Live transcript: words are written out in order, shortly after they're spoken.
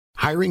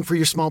Hiring for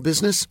your small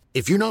business?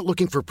 If you're not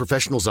looking for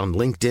professionals on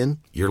LinkedIn,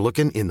 you're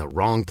looking in the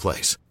wrong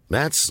place.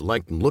 That's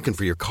like looking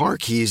for your car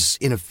keys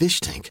in a fish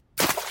tank.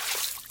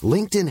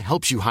 LinkedIn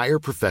helps you hire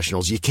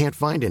professionals you can't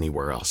find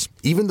anywhere else,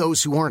 even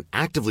those who aren't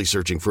actively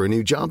searching for a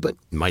new job but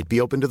might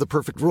be open to the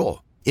perfect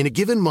role. In a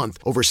given month,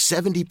 over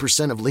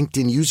 70% of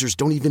LinkedIn users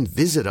don't even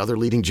visit other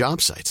leading job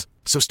sites.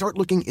 So start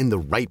looking in the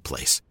right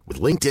place.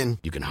 With LinkedIn,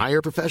 you can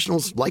hire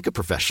professionals like a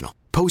professional.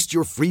 Post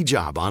your free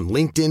job on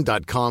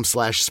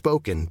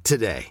linkedin.com/spoken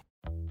today.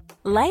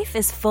 Life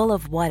is full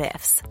of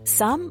what-ifs.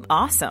 Some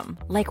awesome,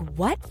 like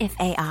what if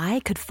AI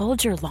could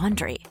fold your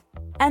laundry?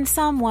 And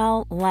some,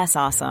 well, less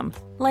awesome,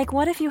 like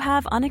what if you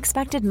have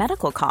unexpected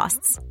medical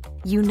costs?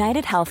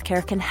 United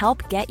Healthcare can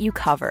help get you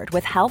covered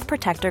with Health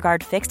Protector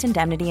Guard fixed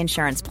indemnity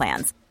insurance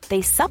plans.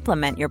 They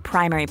supplement your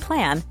primary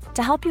plan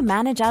to help you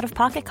manage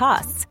out-of-pocket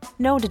costs.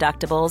 No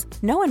deductibles,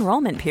 no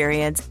enrollment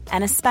periods,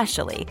 and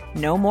especially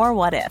no more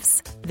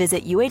what-ifs.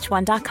 Visit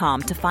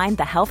uh1.com to find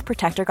the Health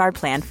Protector Guard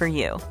plan for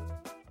you.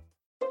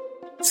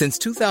 Since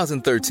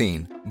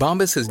 2013,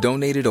 Bombas has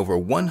donated over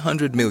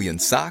 100 million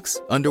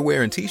socks,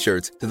 underwear, and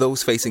T-shirts to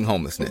those facing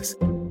homelessness.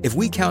 If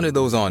we counted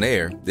those on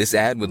air, this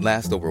ad would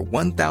last over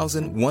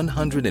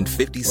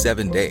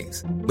 1,157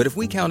 days. But if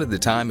we counted the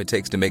time it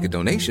takes to make a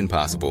donation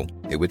possible,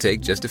 it would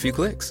take just a few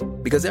clicks.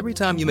 Because every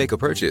time you make a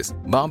purchase,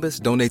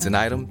 Bombas donates an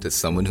item to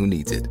someone who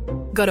needs it.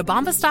 Go to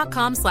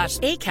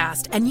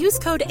bombas.com/ACAST and use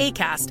code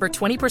ACAST for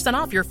 20%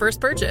 off your first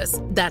purchase.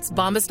 That's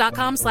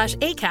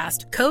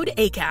bombas.com/ACAST, code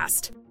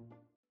ACAST.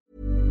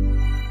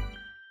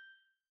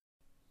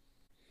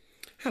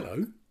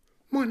 Hello,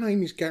 my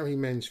name is Gary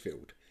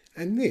Mansfield,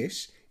 and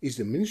this is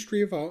the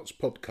Ministry of Arts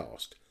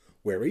podcast,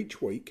 where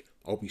each week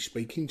I'll be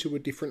speaking to a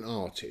different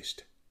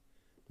artist.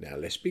 Now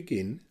let's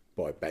begin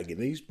by bagging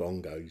these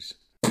bongos.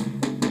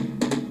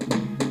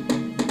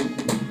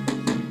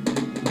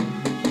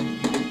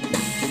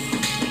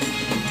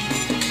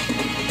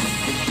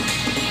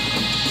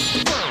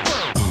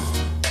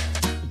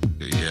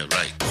 Yeah,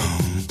 right.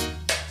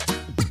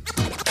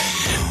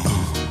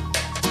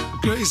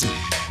 Crazy.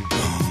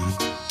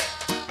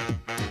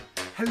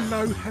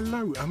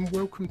 Hello, and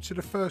welcome to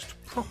the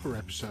first proper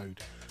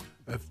episode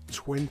of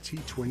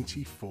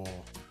 2024.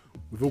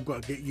 We've all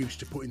got to get used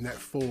to putting that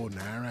 4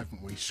 now,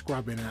 haven't we?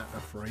 Scrubbing out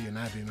the 3 and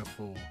adding a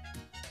 4.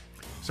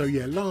 So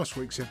yeah, last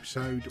week's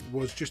episode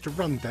was just a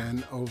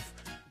rundown of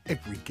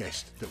every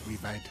guest that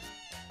we've had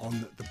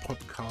on the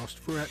podcast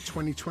throughout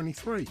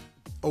 2023.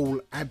 All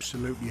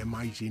absolutely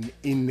amazing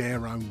in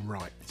their own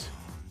right.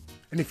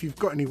 And if you've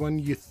got anyone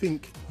you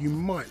think you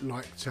might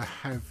like to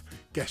have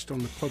guest on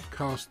the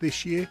podcast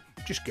this year,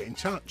 just get in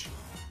touch.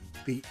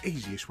 The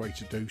easiest way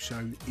to do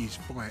so is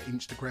via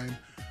Instagram,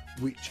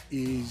 which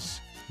is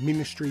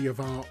Ministry of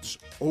Arts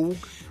org,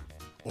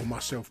 or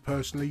myself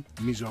personally,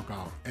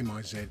 Mizogart,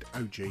 Mizogart.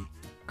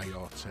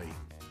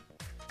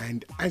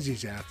 And as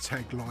is our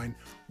tagline,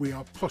 we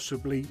are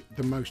possibly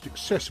the most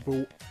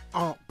accessible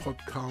art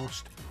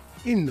podcast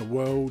in the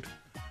world.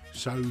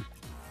 So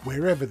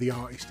wherever the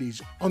artist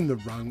is on the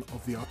rung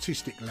of the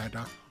artistic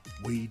ladder,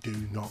 we do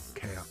not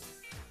care.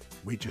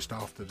 We're just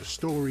after the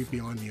story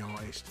behind the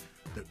artist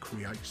that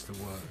creates the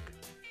work.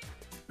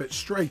 But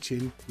straight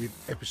in with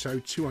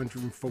episode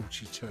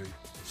 242,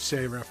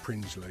 Sara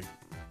Prinsloo.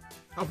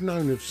 I've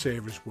known of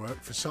Sarah's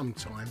work for some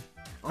time.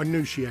 I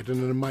knew she had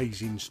an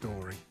amazing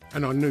story,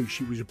 and I knew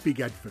she was a big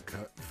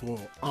advocate for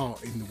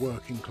art in the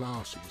working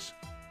classes.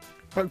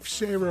 Both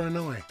Sara and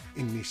I,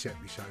 in this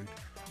episode,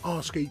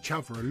 ask each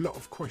other a lot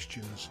of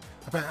questions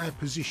about our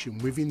position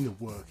within the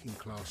working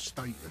class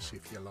status,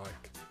 if you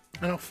like.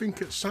 And I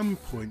think at some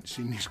points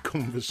in this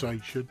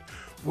conversation,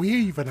 we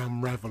even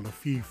unravel a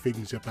few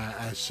things about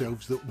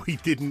ourselves that we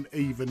didn't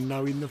even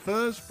know in the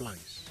first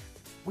place.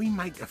 We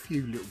make a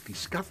few little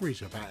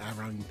discoveries about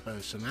our own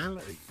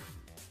personality.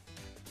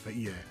 But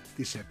yeah,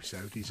 this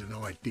episode is an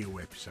ideal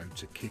episode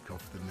to kick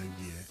off the new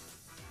year.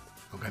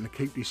 I'm going to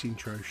keep this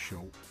intro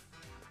short,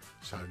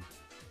 so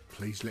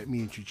please let me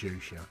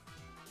introduce you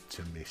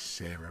to Miss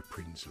Sara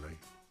Prinsloo.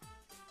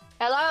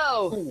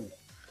 Hello. Ooh.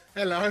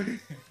 Hello.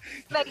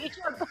 Make you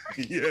jump.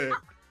 Yeah.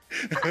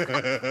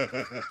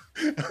 That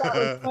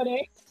was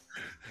funny.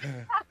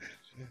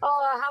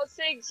 Oh, how's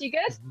things? You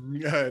good?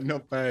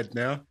 Not bad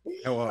now.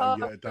 How are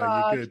you today?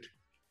 God. You good?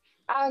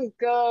 I'm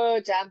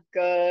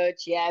good.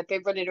 Yeah, I've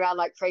been running around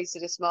like crazy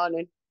this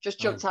morning. Just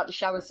jumped out the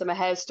shower, so my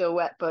hair's still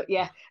wet, but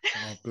yeah.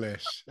 Oh,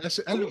 bless.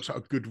 That looks like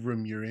a good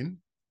room you're in.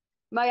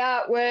 My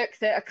artwork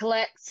that I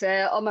collect,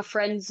 all my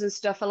friends and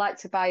stuff, I like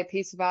to buy a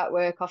piece of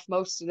artwork off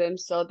most of them,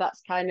 so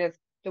that's kind of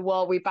the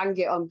wall we bang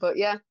it on, but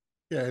yeah.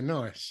 Yeah,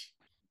 nice.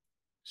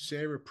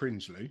 Sara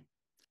Prinsloo.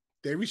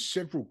 There is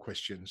several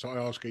questions I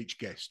ask each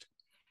guest.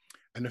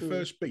 And the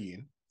first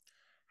being,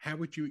 how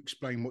would you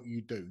explain what you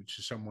do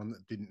to someone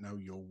that didn't know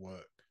your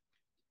work?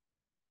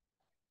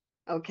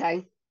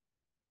 Okay.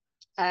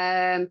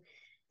 I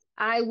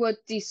would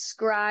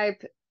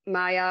describe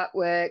my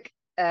artwork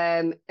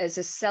as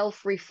a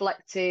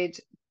self-reflected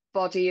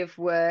body of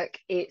work.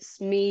 It's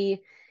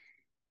me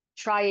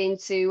trying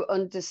to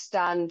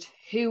understand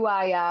who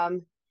I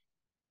am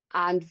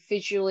and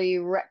visually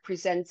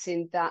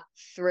representing that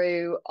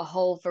through a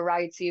whole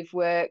variety of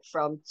work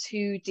from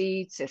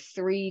 2D to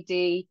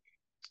 3D.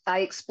 I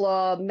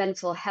explore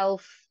mental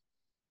health,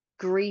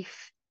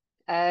 grief.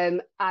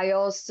 I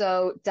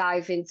also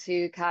dive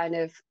into kind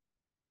of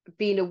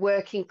being a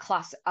working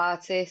class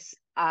artist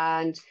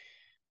and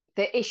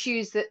the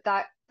issues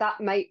that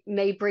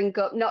may bring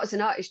up, not as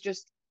an artist,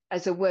 just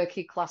as a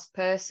working class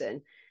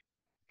person,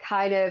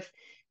 kind of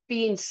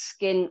being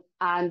skint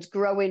and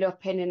growing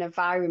up in an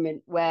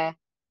environment where,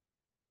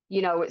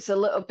 it's a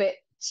little bit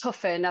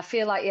tougher. And I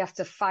feel like you have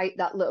to fight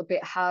that little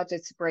bit harder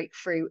to break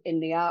through in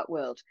the art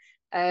world.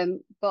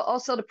 But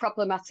also the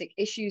problematic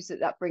issues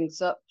that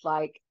brings up,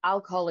 like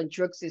alcohol and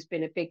drugs has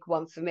been a big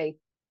one for me.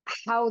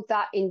 How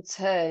that in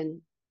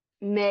turn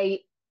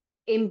may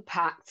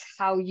impact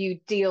how you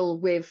deal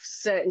with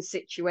certain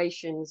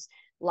situations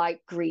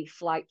like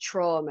grief, like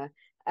trauma.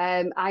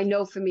 I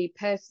know for me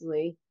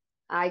personally,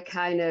 I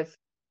kind of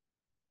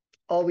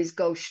always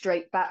go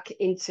straight back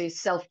into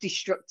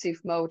self-destructive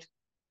mode,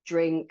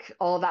 drink,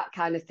 all that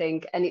kind of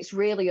thing. And it's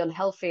really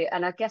unhealthy.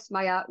 And I guess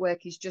my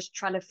artwork is just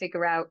trying to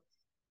figure out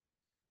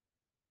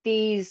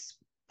these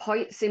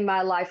points in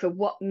my life of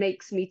what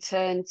makes me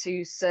turn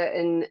to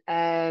certain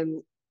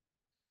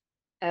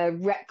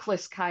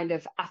reckless kind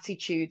of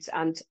attitudes.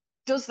 And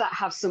does that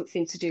have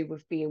something to do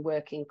with being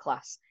working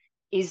class?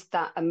 Is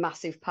that a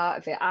massive part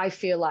of it? I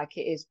feel like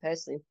it is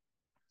personally.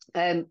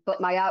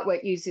 But my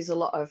artwork uses a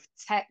lot of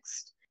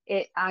text.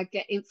 I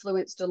get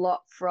influenced a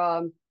lot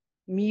from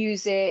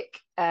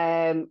music,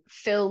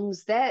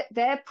 films.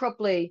 They're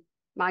probably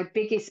my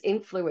biggest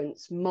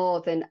influence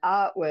more than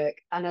artwork.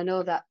 And I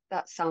know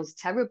that sounds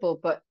terrible,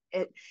 but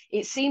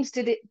it seems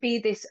to be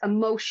this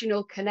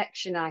emotional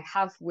connection I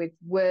have with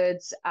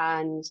words,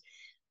 and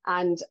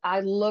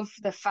I love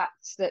the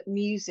fact that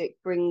music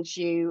brings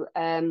you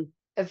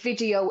a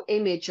video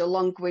image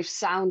along with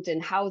sound,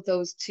 and how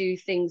those two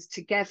things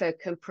together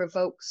can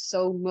provoke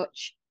so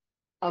much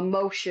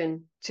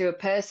emotion to a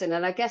person.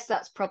 And I guess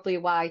that's probably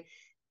why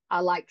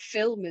I like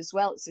film as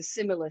well. It's a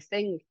similar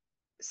thing.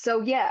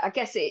 So yeah, I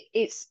guess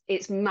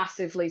it's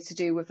massively to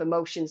do with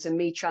emotions and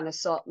me trying to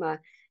sort my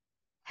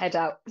head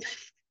out.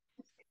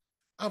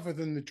 Other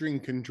than the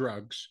drink and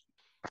drugs,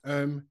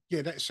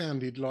 that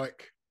sounded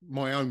like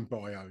my own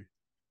bio.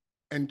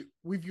 And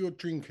with your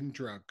drink and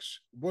drugs,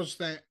 was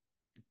that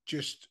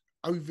just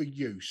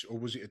overuse or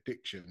was it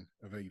addiction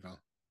of either?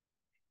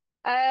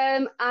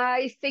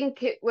 I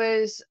think it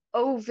was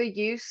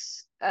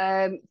overuse.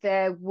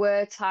 There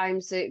were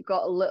times it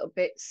got a little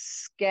bit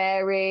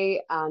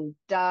scary and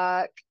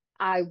dark.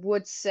 I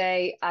would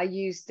say I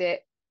used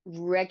it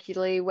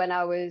regularly when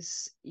I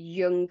was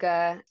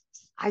younger.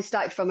 I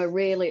started from a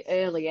really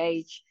early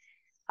age.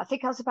 I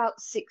think I was about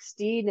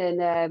 16,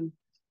 and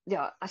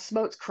I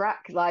smoked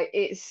crack. Like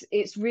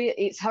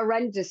it's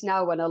horrendous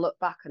now when I look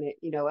back on it.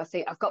 I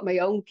think I've got my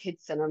own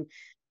kids and I'm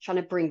trying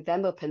to bring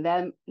them up, and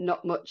they're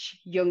not much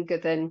younger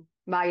than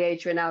my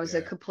age when I was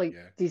a complete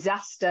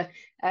disaster.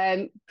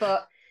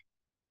 But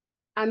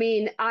I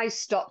mean, I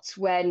stopped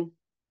when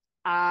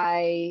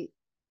I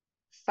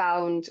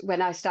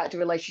started a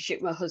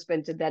relationship with my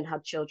husband and then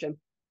had children.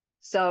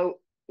 So,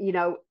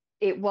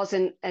 it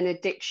wasn't an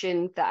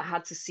addiction that I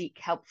had to seek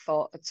help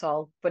for at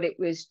all, but it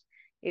was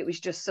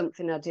just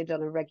something I did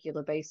on a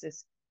regular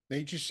basis. Now,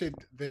 you just said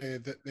there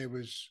that there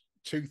was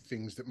two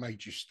things that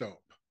made you stop: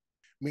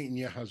 meeting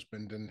your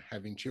husband and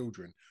having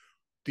children.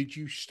 Did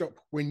you stop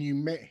when you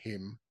met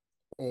him,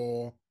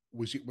 or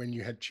was it when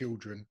you had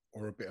children,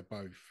 or a bit of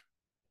both?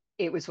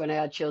 It was when I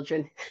had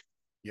children.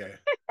 Yeah.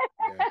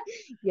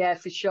 Yeah,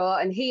 for sure.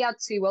 And he had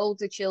two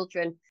older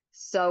children,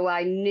 so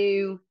I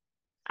knew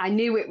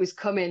it was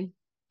coming.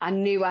 I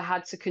knew I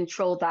had to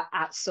control that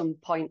at some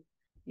point,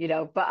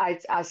 but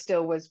I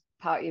still was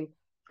partying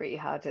pretty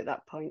hard at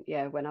that point,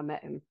 when I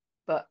met him.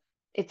 But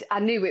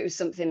I knew it was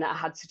something that I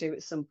had to do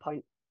at some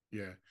point.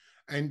 Yeah.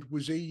 And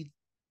was he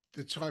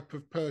the type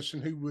of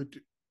person who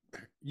would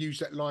use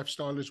that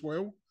lifestyle as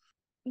well?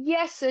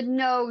 Yes and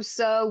no.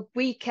 So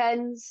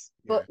weekends,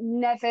 but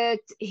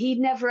he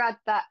never had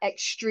that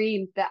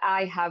extreme that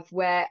I have,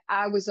 where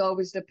I was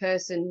always the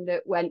person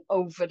that went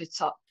over the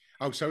top.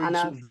 Oh, so he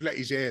sort of let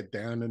his hair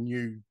down and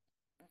you...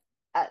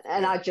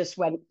 And I just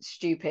went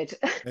stupid.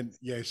 And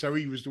so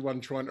he was the one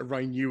trying to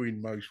rein you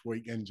in most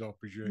weekends, I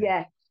presume.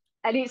 Yeah.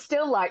 And it's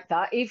still like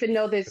that, even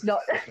though there's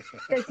not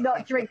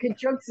drink and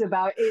drugs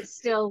about. It's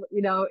still,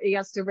 he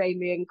has to rein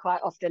me in quite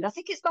often. I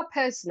think it's my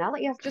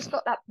personality. I've just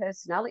got that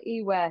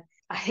personality where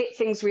I hit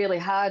things really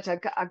hard.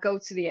 I go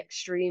to the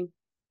extreme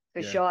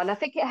for sure. And I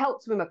think it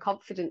helps with my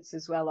confidence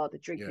as well, or the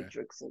drinking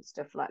drugs and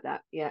stuff like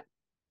that. Yeah.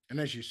 And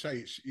as you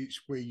say,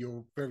 it's where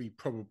you're very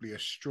probably a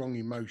strong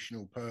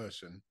emotional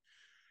person,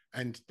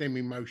 and them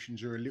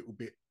emotions are a little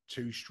bit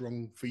too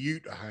strong for you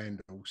to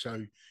handle.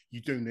 So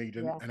you do need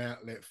an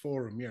outlet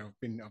for them. Yeah,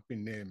 I've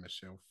been there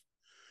myself.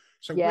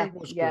 So where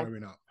was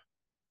growing up?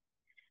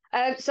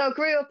 So I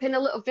grew up in a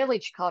little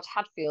village called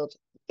Hadfield.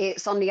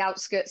 It's on the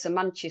outskirts of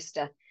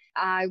Manchester.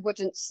 I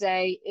wouldn't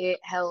say it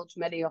held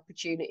many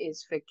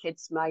opportunities for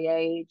kids my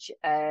age.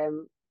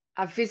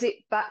 I visit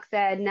back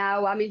there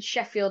now. I'm in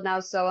Sheffield now,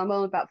 so I'm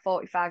only about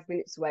 45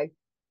 minutes away.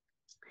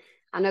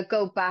 And I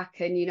go back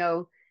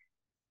and,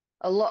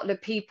 a lot of the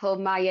people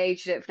my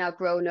age that have now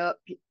grown up,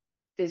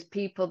 there's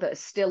people that are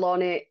still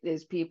on it.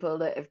 There's people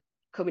that are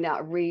coming out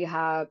of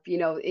rehab.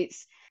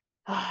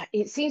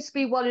 It seems to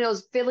be one of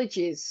those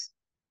villages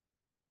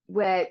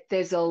where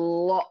there's a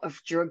lot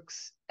of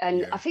drugs.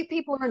 And I think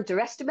people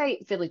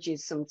underestimate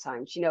villages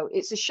sometimes.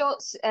 It's a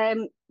short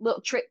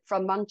little trip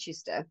from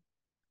Manchester,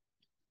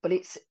 but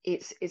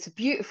it's a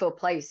beautiful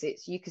place.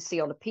 You can see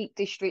all the Peak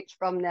District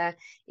from there.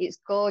 It's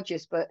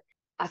gorgeous, but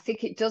I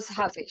think it does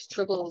have its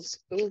troubles.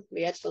 Oh,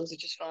 my headphones are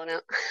just falling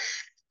out.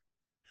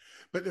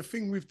 But the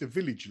thing with the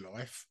village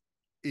life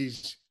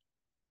is,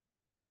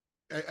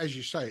 as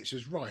you say, it's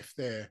as rife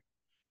there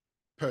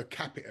per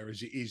capita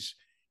as it is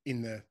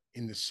in the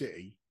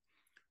city.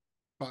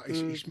 But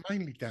it's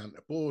mainly down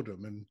to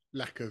boredom and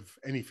lack of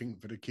anything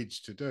for the kids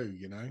to do,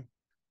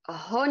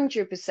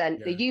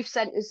 100%. The youth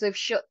centres have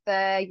shut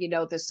there,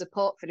 the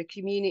support for the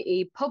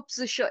community. Pubs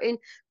are shutting.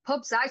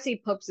 I see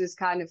pubs as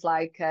kind of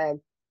like a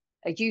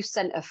youth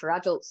centre for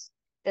adults.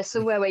 There's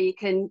somewhere where you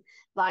can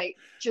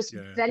just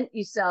vent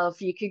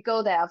yourself. You could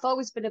go there. I've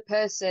always been a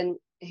person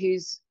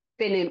who's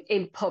been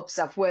in pubs.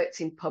 I've worked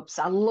in pubs.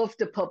 I love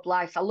the pub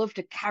life. I love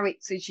the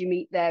characters you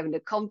meet there, and the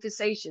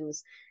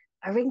conversations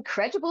are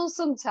incredible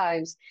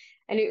sometimes.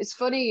 And it was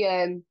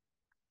funny,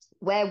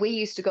 where we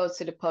used to go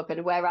to the pub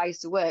and where I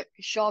used to work,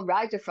 Sean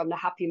Ryder from the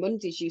Happy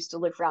Mondays used to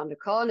live round the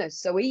corner.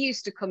 So he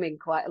used to come in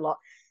quite a lot.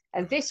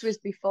 And this was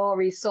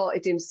before he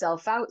sorted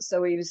himself out.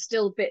 So he was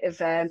still a bit of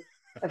a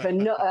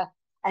nutter.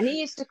 And he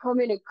used to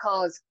come in and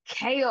cause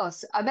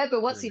chaos. I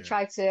remember once he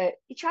tried to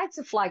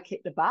fly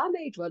kick the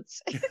barmaid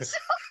once.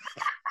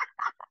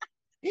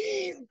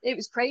 It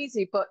was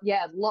crazy. But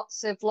yeah,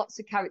 lots of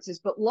characters,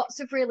 but lots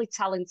of really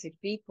talented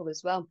people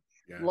as well.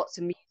 Lots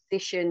of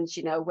musicians,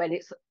 when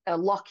it's a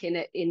lock in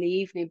in the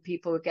evening,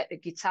 people would get the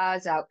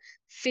guitars out,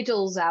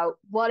 fiddles out,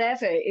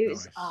 whatever. It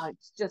was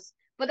it's just,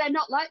 but they're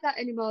not like that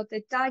anymore.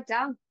 They died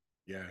down.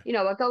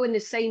 I go in the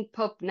same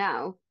pub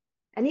now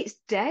and it's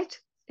dead.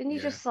 And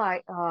you're just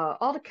like, oh,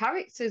 all the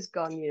characters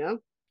gone, Yeah,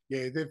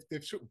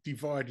 they've sort of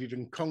divided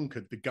and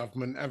conquered the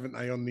government, haven't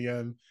they, on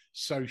the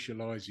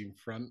socialising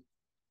front?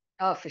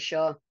 Oh, for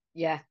sure.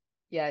 Yeah,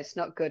 it's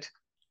not good.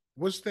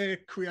 Was there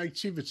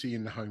creativity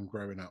in the home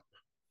growing up?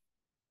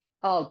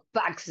 Oh,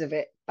 bags of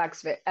it.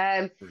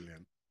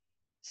 Brilliant.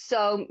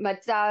 So my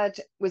dad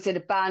was in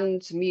a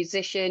band,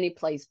 musician. He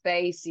plays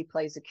bass, he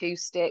plays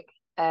acoustic.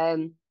 My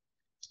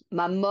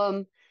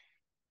mum,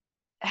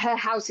 her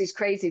house is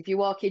crazy. If you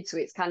walk into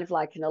it, it's kind of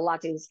like an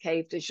Aladdin's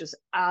cave. There's just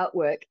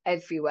artwork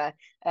everywhere.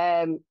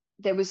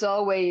 There was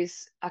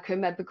always, I can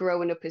remember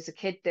growing up as a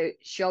kid, that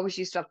she always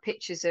used to have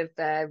pictures of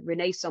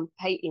Renaissance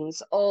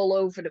paintings all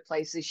over the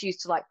place. She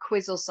used to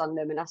quiz us on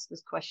them and ask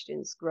us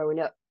questions growing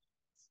up.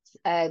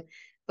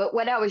 But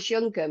when I was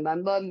younger, my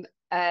mum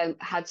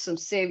had some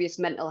serious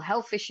mental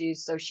health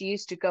issues. So she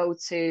used to go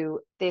to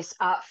this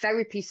art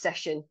therapy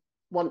session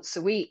once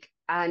a week.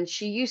 And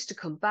she used to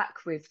come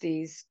back with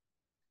these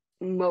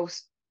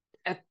most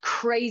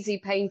crazy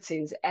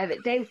paintings ever.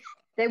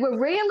 They were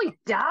really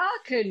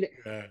dark and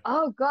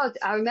oh God,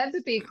 I remember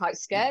being quite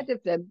scared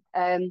of them.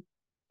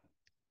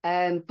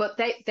 But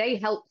they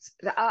helped.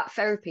 The art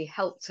therapy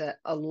helped her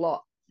a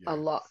lot.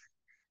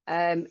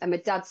 And my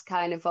dad's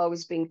kind of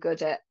always been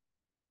good at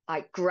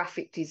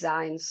graphic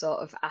design sort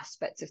of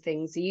aspects of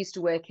things. He used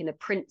to work in a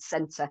print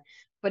center,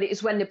 but it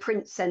was when the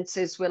print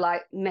centers were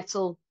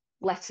metal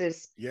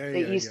letters that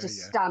he used to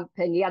stamp,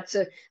 and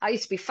I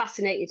used to be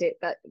fascinated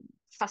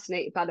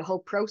by the whole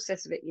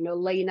process of it,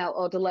 laying out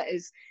all the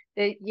letters.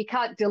 You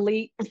can't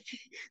delete.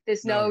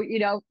 There's no,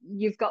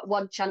 you've got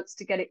one chance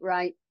to get it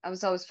right. I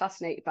was always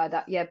fascinated by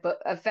that. Yeah, but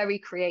a very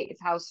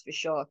creative house for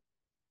sure.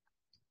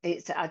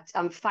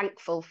 I'm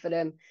thankful for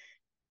them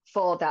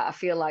for that. I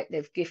feel like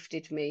they've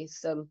gifted me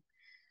some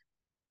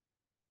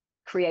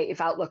creative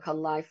outlook on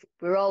life.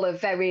 We're all a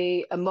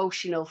very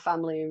emotional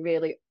family and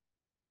really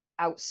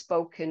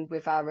outspoken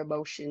with our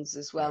emotions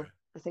as well.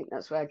 I think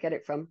that's where I get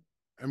it from.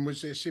 And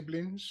was there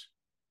siblings?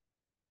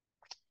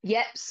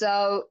 Yep.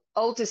 So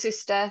older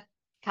sister,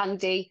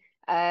 Candy,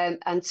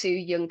 and two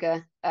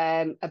younger,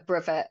 a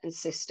brother and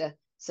sister.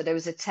 So there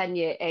was a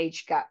 10-year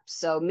age gap.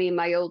 So me and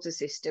my older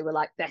sister were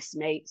like best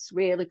mates,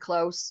 really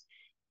close.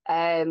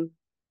 And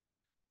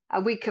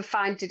we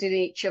confided in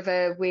each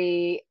other.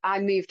 I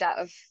moved out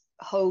of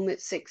home at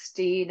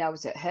 16. I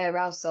was at her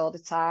house all the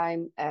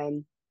time.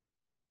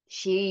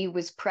 She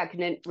was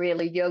pregnant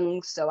really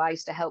young, so I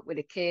used to help with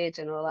the kid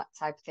and all that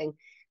type of thing.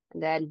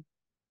 And then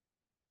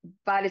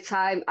by the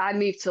time I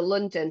moved to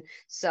London,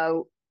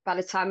 my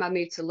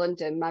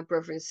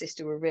brother and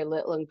sister were real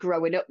little and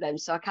growing up then.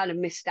 So I kind of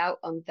missed out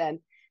on them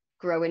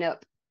growing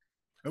up.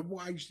 At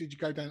what age did you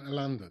go down to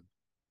London?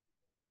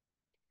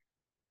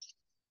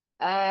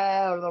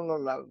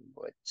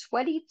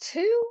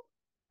 22,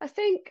 I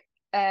think.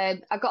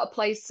 I got a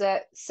place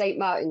at St.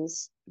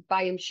 Martin's,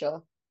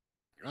 Byamshire.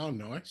 Oh,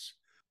 nice.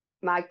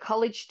 My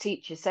college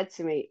teacher said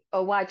to me,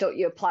 "Oh, why don't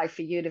you apply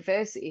for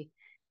university?"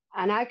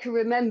 And I can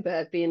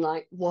remember being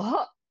like,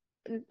 what?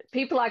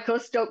 People like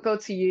us don't go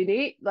to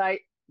uni.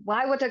 Like,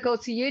 why would I go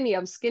to uni?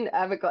 I'm skint. I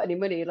haven't got any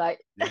money. Like,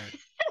 Yeah.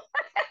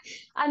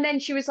 and then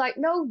she was like,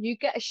 no, you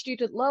get a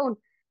student loan.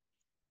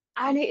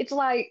 And it's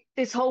like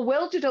this whole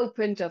world had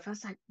opened up. I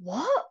was like,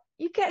 what?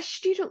 You get a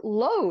student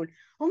loan?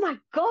 Oh my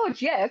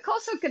God, yeah, of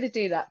course I'm going to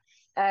do that.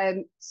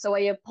 So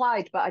I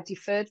applied, but I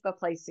deferred my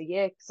place a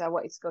year because I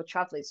wanted to go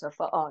traveling. So I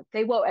thought, oh,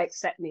 they won't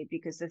accept me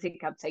because they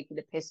think I'm taking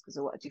a piss because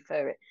I want to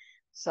defer it.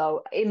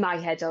 So in my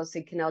head, I was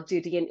thinking I'll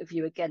do the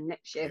interview again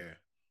next year.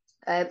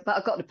 Yeah. But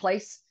I got the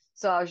place.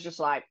 So I was just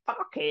like,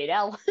 fucking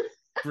hell.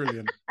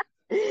 Brilliant.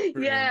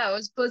 Yeah, I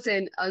was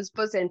buzzing.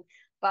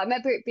 But I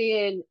remember it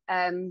being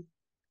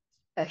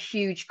a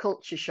huge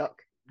culture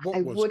shock. What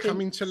I was wouldn't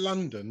coming to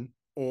London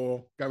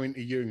or going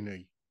to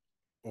uni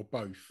or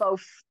both?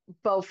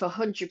 both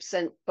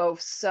 100%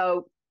 both.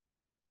 So,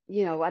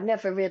 I'd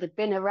never really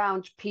been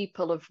around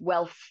people of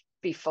wealth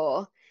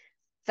before.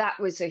 That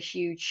was a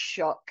huge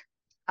shock.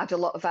 I had a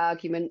lot of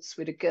arguments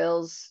with the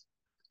girls.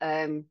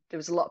 There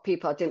was a lot of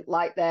people I didn't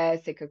like there.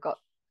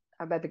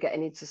 I remember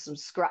getting into some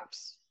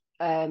scraps,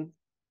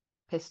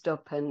 pissed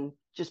up and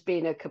just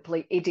being a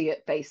complete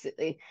idiot,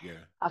 basically.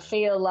 Yeah. I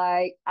feel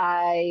like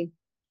I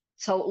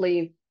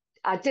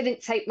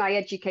didn't take my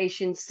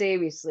education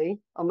seriously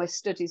or my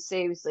studies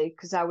seriously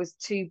because I was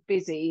too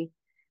busy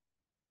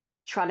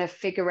trying to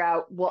figure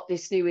out what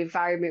this new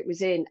environment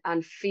was in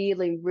and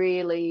feeling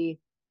really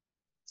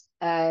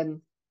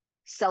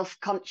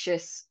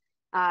self-conscious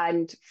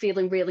and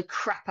feeling really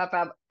crap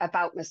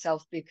about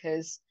myself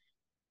because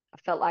I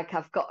felt like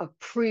I've got to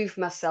prove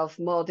myself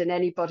more than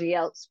anybody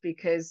else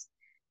because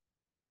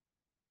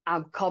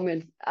I'm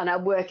common and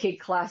I'm working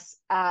class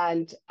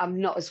and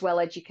I'm not as well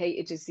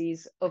educated as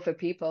these other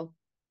people.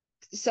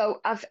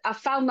 So I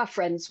found my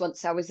friends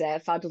once I was there. I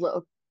found a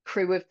little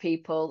crew of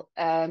people,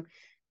 and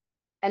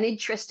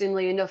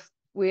interestingly enough,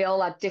 we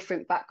all had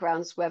different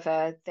backgrounds,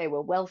 whether they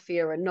were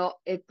wealthier or not.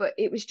 But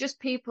it was just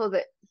people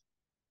that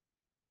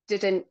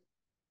didn't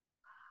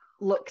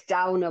look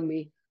down on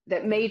me,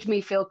 that made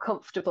me feel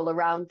comfortable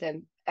around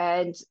them.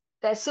 And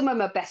they're some of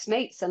my best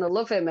mates, and I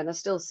love them, and I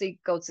still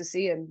go to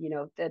see them.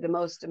 They're the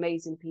most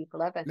amazing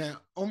people ever.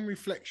 Now, on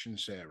reflection,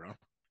 Sarah,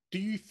 do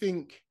you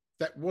think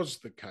that was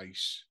the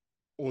case,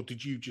 or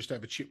did you just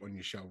have a chip on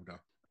your shoulder?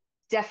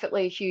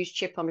 Definitely a huge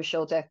chip on my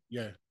shoulder.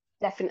 Yeah.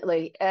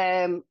 Definitely.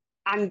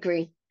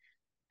 Angry.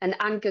 And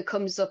anger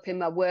comes up in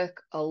my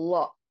work a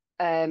lot.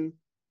 And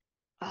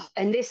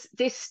this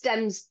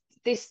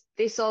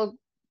all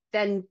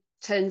then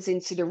turns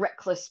into the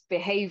reckless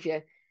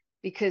behavior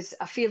because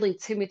I feel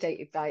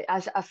intimidated by it.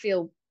 As I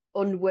feel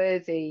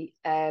unworthy,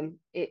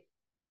 it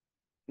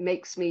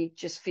makes me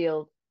just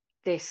feel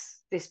this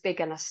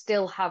big, and I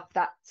still have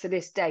that to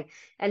this day.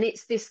 And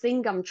it's this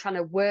thing I'm trying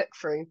to work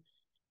through.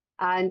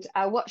 And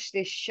I watched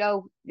this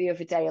show the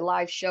other day, a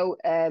live show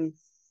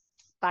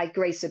by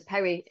Grayson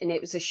Perry, and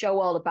it was a show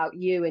all about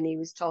you. And he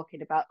was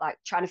talking about like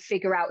trying to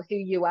figure out who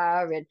you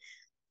are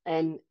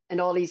and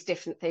all these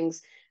different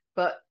things.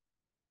 But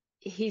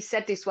he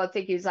said this one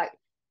thing. He was like,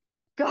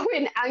 "Go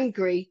in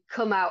angry,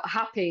 come out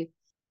happy."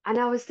 And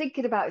I was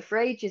thinking about it for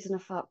ages, and I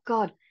thought,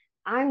 God,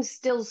 I'm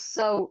still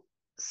so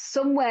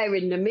somewhere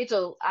in the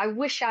middle. I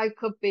wish I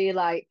could be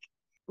like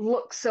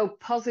look so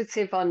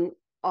positive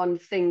on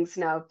things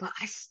now, but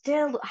I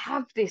still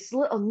have this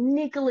little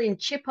niggling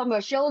chip on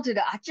my shoulder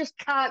that I just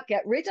can't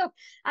get rid of.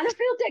 And I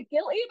feel dead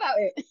guilty about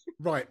it.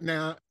 Right.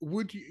 Now,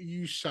 would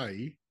you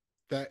say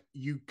that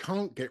you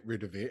can't get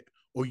rid of it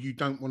or you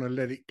don't want to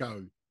let it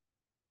go?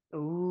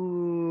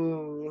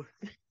 Ooh.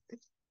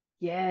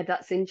 Yeah,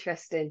 that's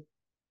interesting.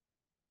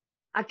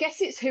 I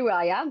guess it's who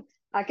I am.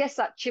 I guess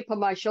that chip on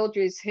my shoulder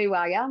is who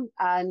I am.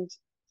 And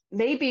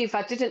maybe if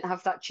I didn't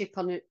have that chip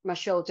on my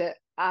shoulder,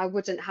 I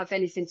wouldn't have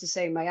anything to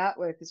say in my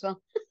artwork as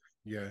well.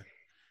 Yeah.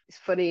 It's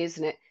funny,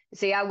 isn't it?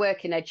 See, I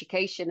work in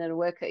education and I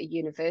work at a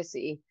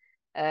university.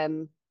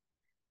 And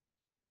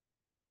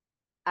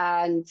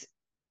You're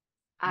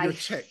I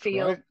tech,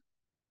 feel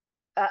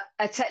right?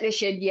 a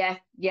technician,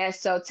 yeah.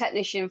 So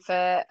technician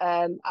for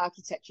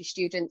architecture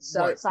students. So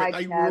Right, it's but like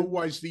they were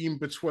always the in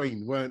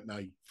between, weren't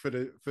they? For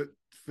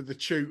the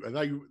tutor,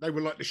 they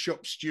were like the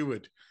shop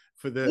steward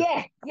for the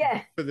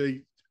for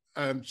the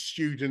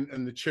student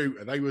and the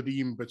tutor. They were the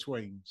in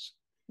betweens.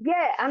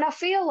 Yeah, and I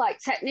feel like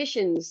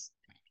technicians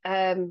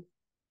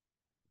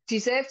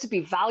deserve to be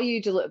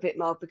valued a little bit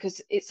more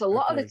because it's a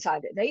lot of the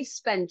time that they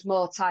spend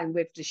more time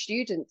with the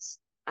students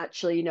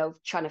actually,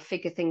 trying to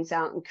figure things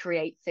out and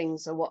create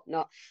things or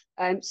whatnot.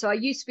 So I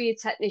used to be a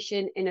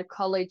technician in a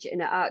college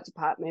in an art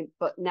department,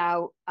 but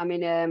now I'm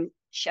in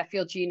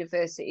Sheffield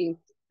University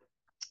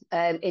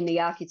in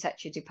the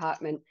architecture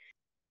department.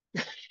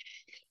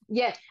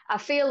 Yeah, I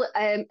feel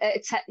at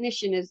a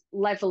technician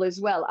level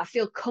as well. I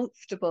feel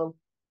comfortable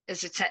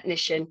as a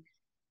technician.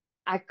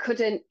 I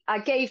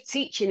gave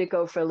teaching a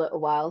go for a little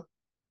while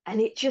and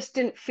it just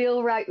didn't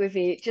feel right with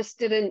me.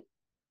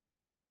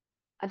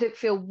 I didn't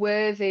feel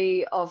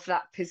worthy of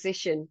that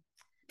position.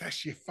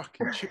 That's your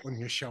fucking chip on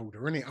your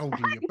shoulder, isn't it?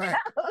 Holding you back.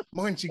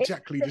 Mine's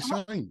exactly the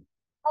same.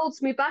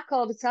 holds me back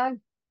all the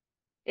time.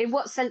 In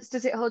what sense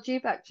does it hold you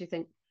back, do you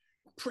think?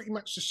 Pretty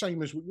much the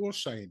same as what you're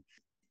saying.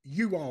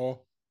 You are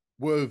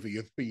worthy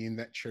of being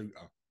that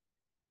shooter.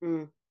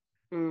 Mm,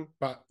 mm.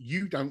 But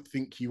you don't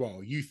think you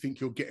are. You think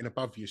you're getting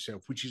above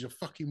yourself, which is a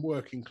fucking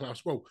working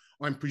class. Well,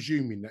 I'm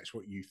presuming that's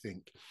what you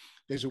think.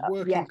 There's a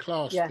working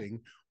class thing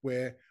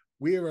where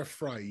we're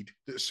afraid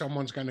that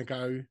someone's going to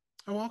go,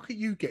 oh, how are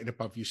you getting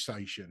above your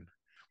station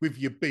with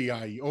your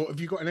BA? Or have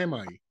you got an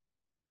MA?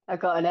 I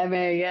got an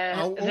MA, yeah.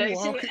 Oh,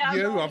 look at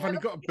you. I've only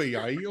got a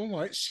BA. All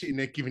right, sitting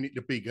there giving it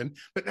the big one.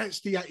 But that's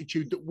the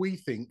attitude that we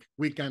think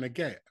we're going to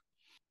get.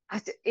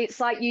 It's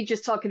like you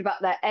just talking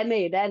about that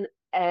MA, then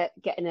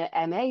getting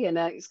an MA, and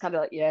it's kind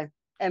of like, yeah,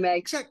 MA.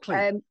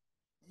 Exactly.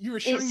 You're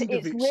ashamed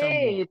of it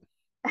weird.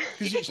 somewhat.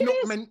 Because it's not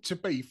meant to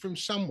be from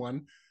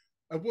someone,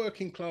 a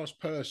working class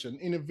person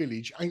in a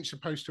village ain't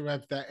supposed to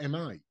have that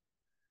MA.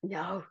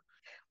 No.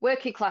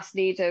 Working class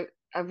need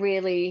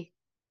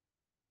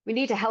we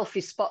need a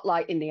healthy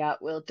spotlight in the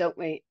art world, don't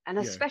we? And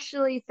I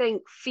especially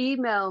think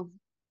female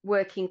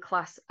working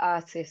class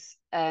artists,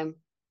 I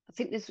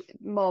think there's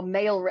more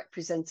male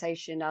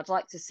representation. I'd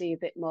like to see a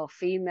bit more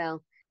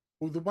female.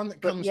 Well, the one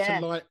that comes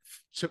the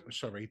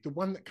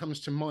one that comes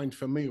to mind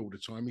for me all the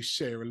time is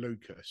Sara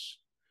Lucas.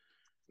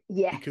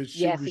 Yeah, because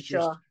she was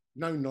just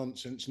no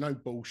nonsense, no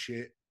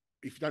bullshit.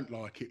 If you don't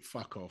like it,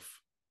 fuck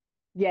off.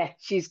 Yeah,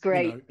 she's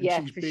great.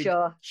 She's for big,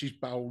 sure. She's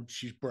bold,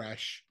 she's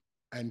brash,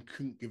 and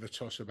couldn't give a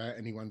toss about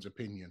anyone's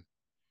opinion.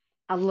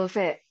 I love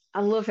it.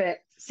 I love it.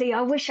 See,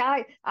 I wish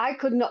I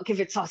could not give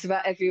a toss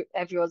about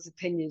everyone's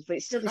opinions, but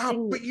it's still the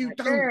thing. But you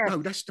don't. No,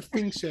 that's the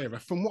thing, Sarah.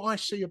 From what I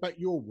see about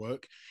your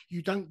work,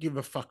 you don't give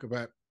a fuck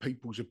about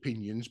people's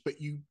opinions, but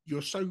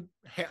you're so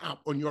het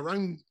up on your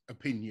own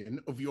opinion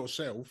of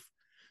yourself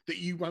that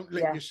you won't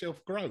let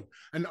yourself grow.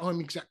 And I'm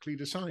exactly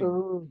the same.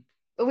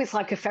 Oh, it's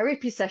like a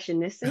therapy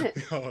session, isn't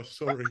it? Oh,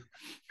 sorry.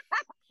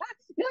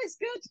 No, it's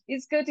good.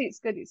 It's good. It's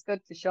good. It's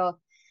good for sure.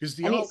 Because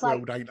the art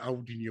world ain't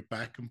holding your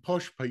back, and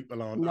posh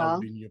people aren't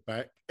holding your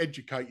back.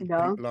 Educated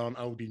people aren't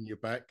holding your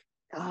back.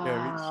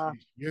 Yeah,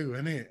 it's you,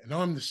 isn't it? And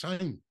I'm the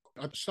same.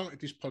 I started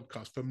this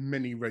podcast for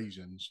many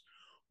reasons.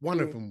 One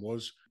of them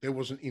was there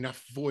wasn't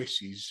enough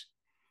voices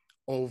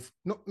of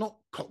not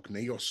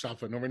Cockney or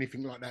Southern or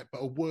anything like that, but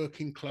a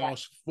working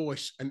class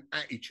voice and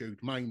attitude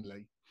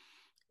mainly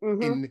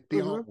in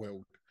the art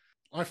world.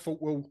 I thought,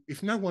 well,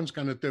 if no one's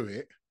going to do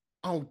it,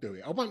 I'll do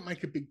it. I won't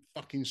make a big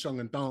fucking song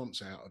and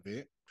dance out of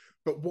it.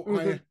 But what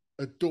I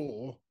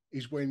adore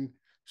is when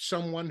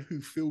someone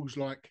who feels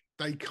like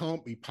they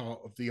can't be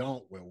part of the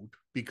art world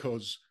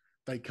because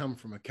they come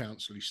from a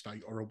council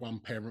estate or a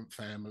one-parent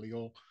family,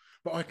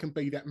 but I can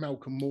be that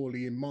Malcolm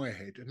Morley in my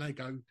head, and they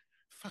go,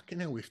 fucking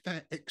hell, if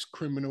that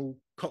ex-criminal,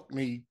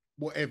 Cockney,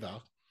 whatever,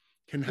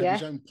 can have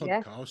his own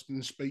podcast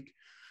and speak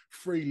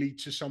freely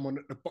to someone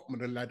at the bottom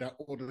of the ladder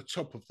or the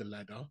top of the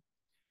ladder,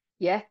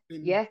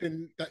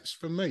 then that's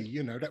for me.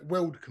 You know, that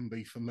world can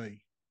be for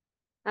me.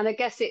 And I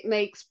guess it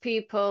makes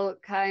people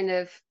kind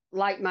of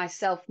like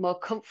myself more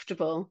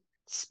comfortable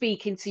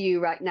speaking to you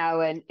right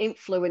now and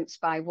influenced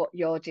by what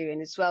you're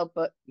doing as well.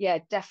 But yeah,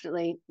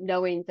 definitely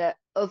knowing that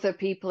other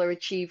people are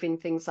achieving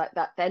things like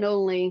that then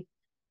only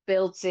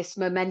builds this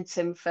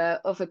momentum for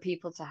other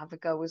people to have a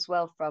go as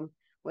well from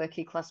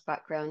working class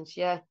backgrounds.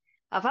 Yeah,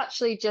 I've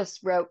actually just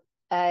wrote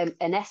an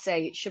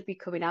essay. It should be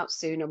coming out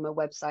soon on my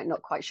website.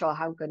 Not quite sure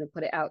how I'm going to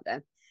put it out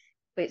there.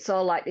 But it's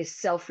all like this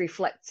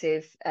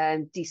self-reflective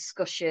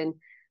discussion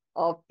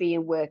of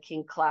being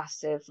working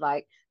class, of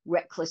like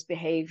reckless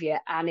behavior,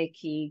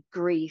 anarchy,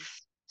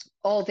 grief,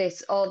 all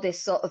this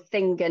sort of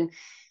thing. And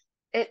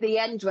at the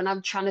end, when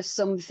I'm trying to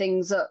sum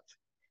things up,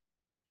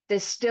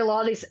 there's still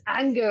all this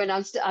anger, and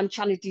I'm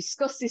trying to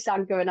discuss this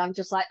anger, and I'm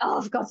just like,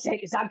 oh, for God's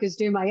sake, this anger's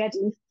doing my head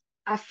in.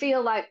 I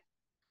feel like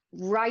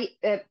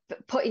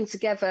putting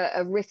together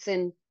a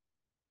written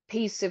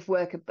piece of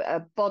work, a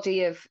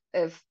body of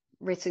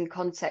written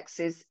context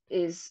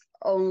is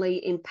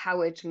only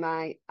empowered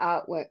my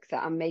artwork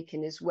that I'm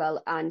making as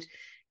well, and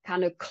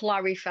kind of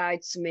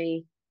clarified to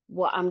me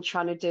what I'm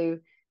trying to do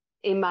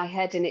in my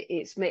head, and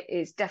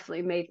it's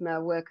definitely made my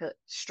work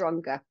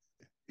stronger.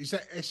 Is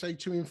that essay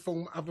to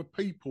inform other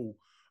people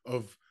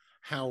of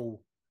how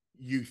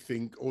you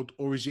think,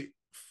 or is it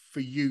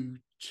for you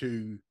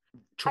to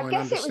try and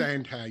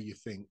understand how you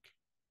think?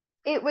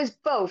 It was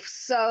both.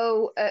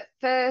 So at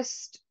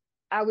first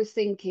I was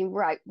thinking,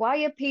 right,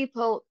 why are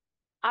people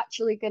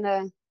actually going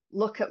to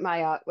look at my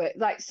artwork?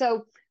 Like,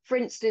 so for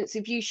instance,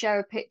 if you share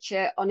a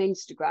picture on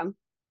Instagram,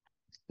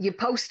 you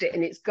post it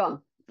and it's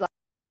gone. Like,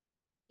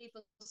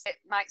 people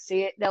might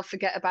see it, they'll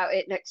forget about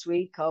it next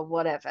week or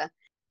whatever.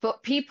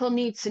 But people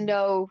need to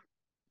know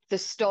the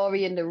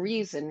story and the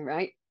reason,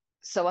 right?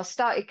 So I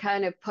started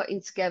kind of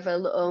putting together a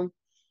little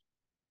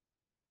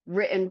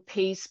written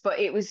piece, but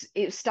it was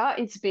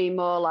starting to be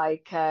more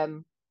like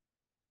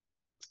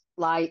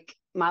my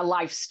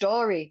life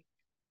story.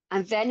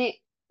 And then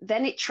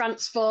it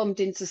transformed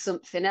into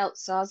something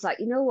else. So I was like,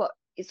 you know what?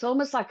 it's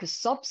almost like a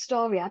sob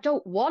story. I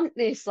don't want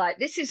this. Like,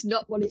 this is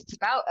not what it's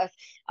about.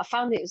 I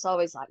found it was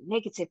always like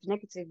negative,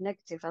 negative,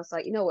 negative. I was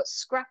like, you know what,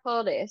 scrap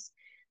all this.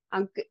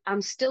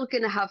 I'm still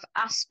going to have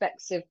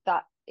aspects of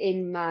that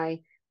in my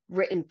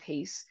written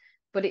piece,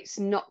 but it's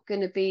not going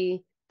to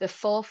be the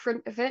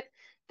forefront of it.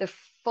 The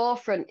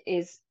forefront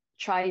is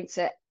trying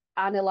to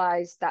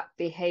analyze that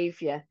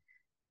behavior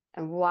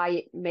and why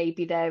it may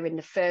be there in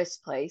the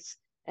first place,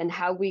 and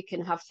how we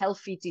can have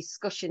healthy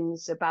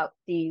discussions about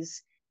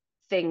these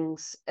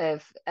things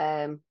of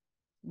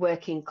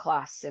working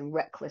class and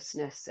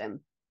recklessness and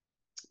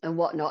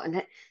whatnot.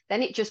 And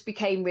then it just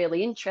became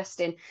really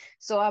interesting.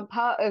 So I'm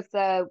part of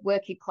the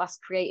Working Class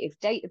Creative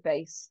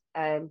Database.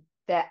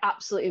 They're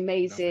absolutely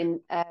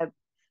amazing.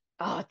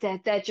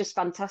 They're just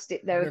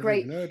fantastic. They're I've a never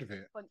great even heard of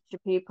it. bunch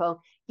of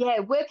people. Yeah,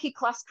 Working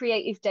Class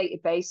Creative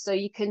Database. So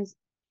you can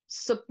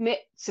submit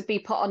to be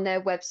put on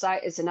their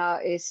website as an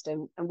artist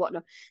and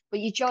whatnot. But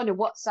you join a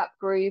WhatsApp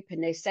group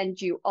and they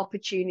send you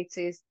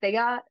opportunities. They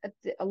are,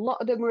 a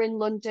lot of them are in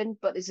London,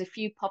 but there's a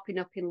few popping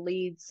up in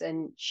Leeds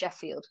and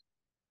Sheffield.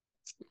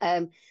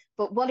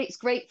 But what it's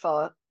great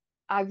for,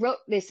 I wrote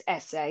this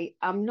essay.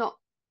 I'm not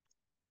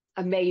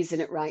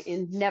amazing at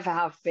writing, never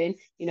have been.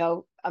 You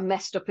know, I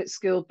messed up at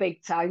school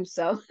big time,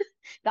 so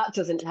that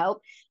doesn't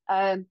help.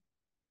 But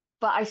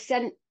I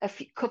sent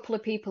couple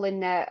of people in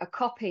there a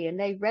copy, and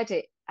they read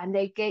it, and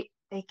they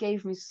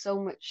gave me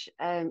so much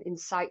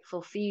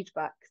insightful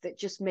feedback that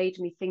just made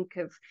me think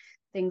of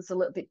things a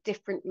little bit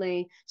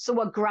differently.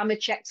 So I grammar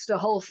checked the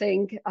whole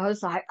thing. I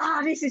was like,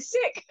 this is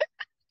sick.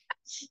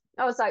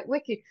 I was like,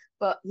 wicked.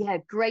 But yeah,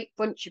 great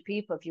bunch of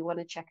people if you want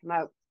to check them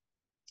out.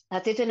 I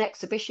did an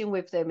exhibition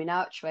with them in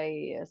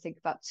Archway, I think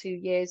about 2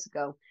 years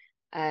ago.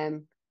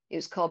 It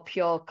was called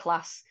Pure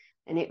Class,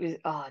 and it was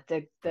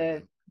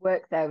the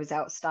work there was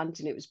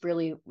outstanding. It was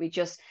brilliant. We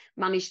just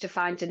managed to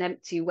find an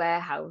empty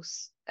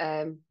warehouse,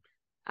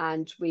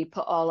 and we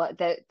put all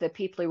the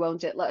people who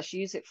owned it let us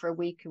use it for a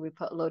week, and we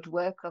put a load of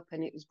work up,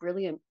 and it was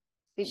brilliant.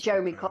 I think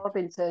Jeremy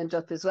Corbyn turned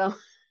up as well.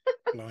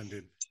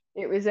 Blinded.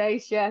 It was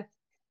ace, yeah.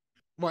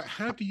 Right,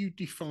 how do you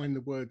define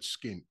the word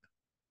skint?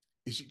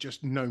 Is it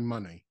just no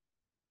money?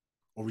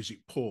 Or is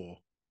it poor?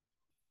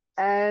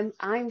 I'm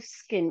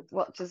skint.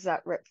 What does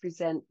that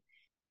represent?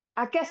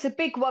 I guess a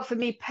big one for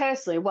me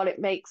personally, what it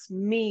makes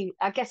me,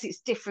 I guess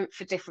it's different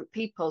for different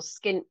people.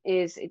 Skint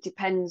is, it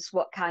depends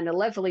what kind of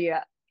level you're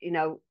at. You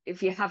know,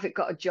 if you haven't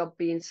got a job,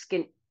 being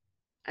skint,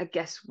 I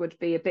guess, would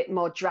be a bit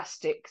more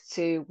drastic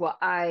to what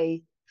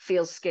I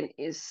feel skint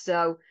is.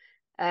 So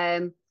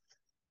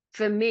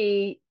for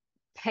me,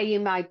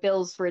 paying my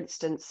bills, for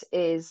instance,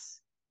 is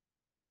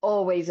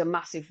always a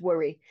massive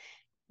worry.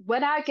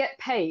 When I get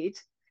paid,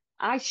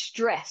 I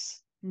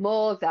stress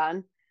more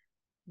than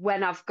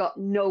when I've got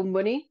no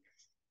money,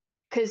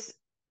 because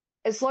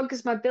as long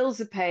as my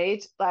bills are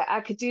paid, like I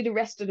could do the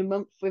rest of the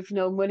month with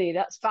no money,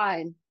 that's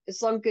fine.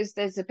 As long as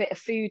there's a bit of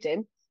food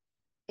in,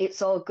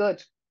 it's all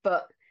good.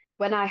 But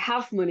when I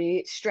have money,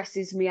 it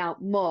stresses me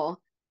out more.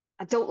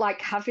 I don't like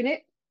having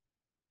it,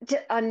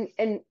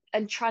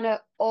 and trying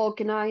to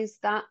organize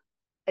that.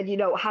 And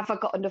have I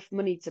got enough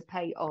money to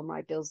pay all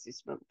my bills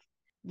this month?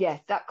 Yeah,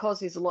 that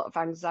causes a lot of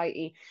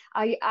anxiety.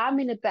 I'm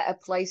in a better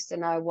place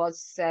than I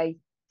was, say,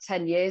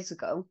 10 years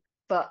ago,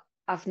 but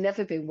I've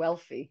never been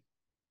wealthy.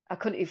 I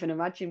couldn't even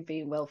imagine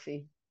being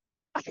wealthy.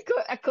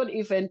 I couldn't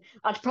even,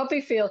 I'd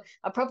probably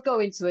go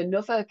into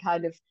another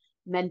kind of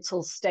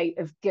mental state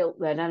of guilt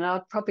then, and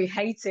I'd probably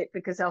hate it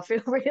because I'll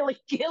feel really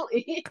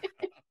guilty.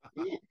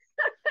 I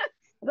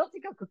don't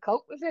think I could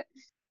cope with it.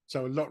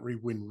 So a lottery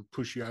win would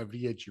push you over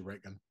the edge, you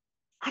reckon?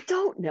 I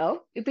don't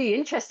know. It'd be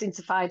interesting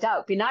to find out.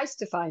 It'd be nice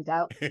to find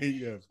out.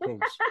 Yeah, of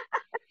course.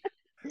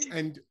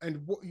 And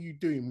what are you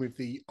doing with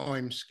the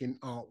I'm Skint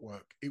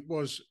artwork?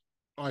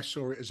 I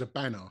saw it as a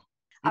banner.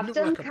 It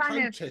looked like a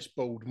protest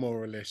board,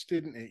 more or less,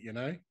 didn't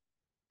it,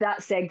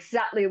 That's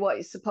exactly what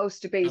it's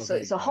supposed to be. So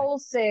it's a whole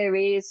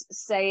series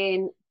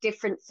saying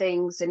different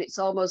things, and it's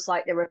almost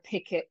like they're a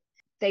picket.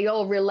 They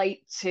all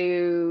relate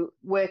to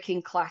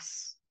working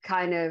class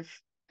kind of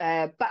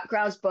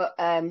backgrounds, but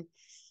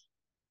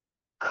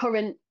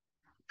current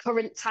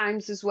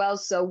times as well.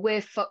 So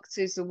We're Fucked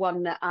is the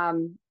one that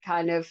I'm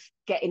kind of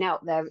getting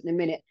out there at the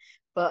minute.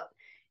 But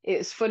it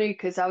was funny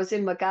because I was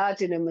in my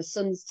garden and my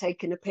son's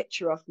taking a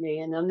picture of me,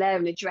 and I'm there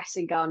in a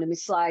dressing gown and my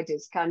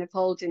sliders kind of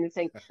holding the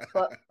thing.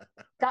 But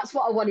that's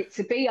what I want it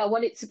to be. I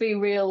want it to be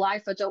real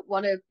life. I don't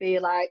want to be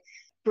like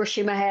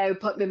brushing my hair,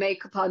 putting my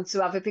makeup on to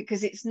have it,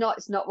 because it's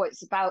not what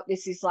it's about.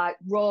 This is like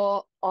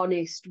raw,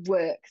 honest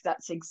work.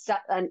 That's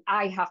exact, and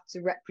I have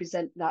to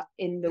represent that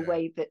in the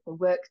way that the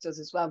work does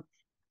as well.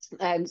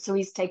 So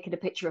he's taken a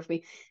picture of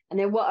me, and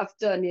then what I've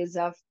done is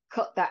I've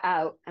cut that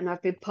out, and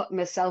I've been putting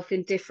myself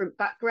in different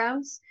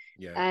backgrounds.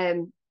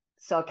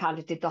 So I kind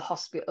of did the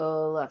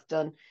hospital. I've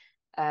done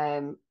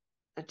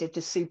I did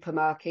the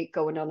supermarket,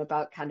 going on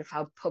about kind of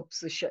how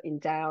pubs are shutting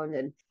down,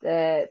 and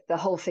the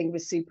whole thing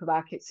with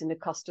supermarkets and the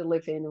cost of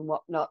living and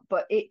whatnot.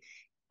 But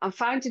I'm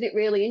finding it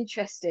really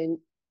interesting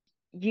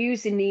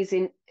using these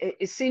in,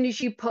 as soon as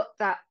you put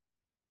that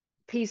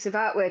piece of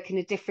artwork in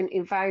a different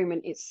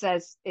environment, it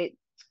it means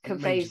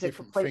conveys a a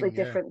different completely thing.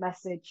 Yeah. different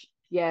message.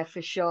 Yeah,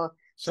 for sure.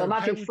 So I'm So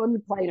having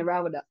fun playing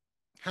around with it.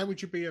 how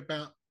would you be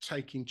about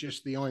taking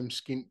just the I'm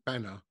Skint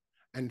banner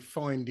and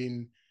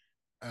finding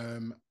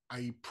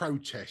a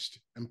protest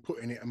and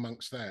putting it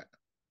amongst that?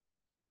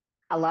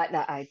 I like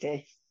that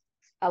idea.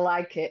 I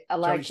like it. I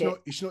So like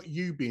it. it's not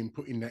you being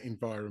put in that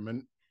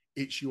environment,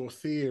 it's your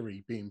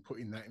theory being put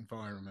in that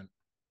environment.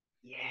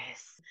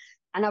 Yes.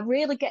 And I'm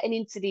really getting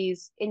into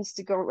these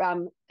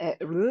Instagram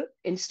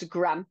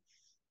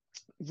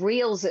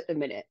reels at the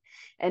minute.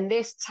 And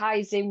this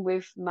ties in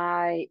with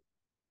my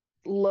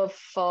love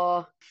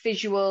for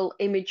visual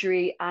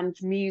imagery and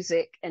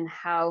music, and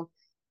how,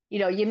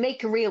 you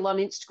make a reel on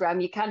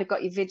Instagram, you kind of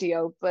got your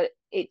video, but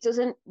it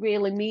doesn't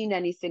really mean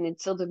anything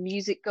until the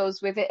music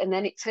goes with it, and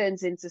then it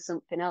turns into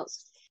something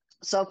else.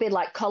 So I've been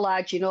like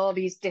collaging all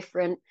these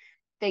different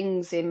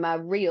things in my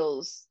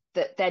reels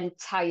that then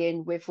tie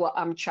in with what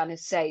I'm trying to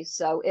say.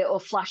 So it'll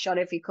flash on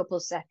every couple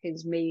of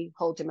seconds, me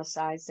holding my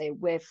side, saying,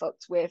 we're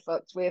fucked, we're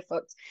fucked, we're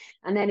fucked.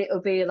 And then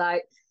it'll be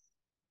like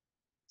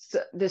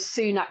the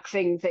Sunak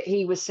thing that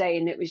he was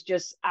saying, it was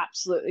just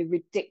absolutely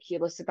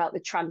ridiculous about the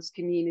trans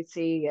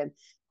community and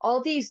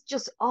all this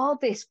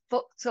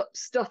fucked up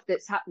stuff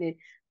that's happening.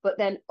 But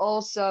then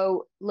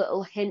also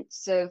little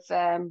hints of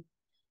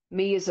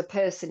me as a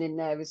person in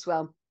there as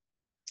well.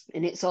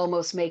 And it's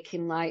almost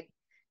making like,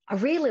 I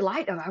really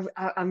like them.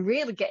 I'm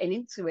really getting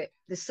into it.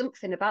 There's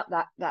something about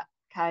that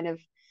kind of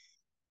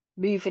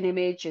moving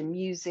image and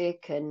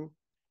music, and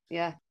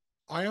yeah.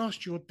 I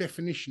asked your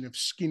definition of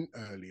skint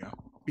earlier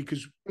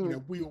because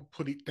we all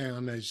put it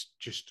down as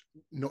just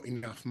not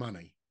enough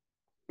money.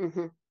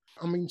 Mm-hmm.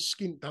 I mean,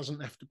 skint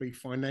doesn't have to be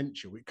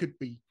financial. It could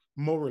be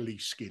morally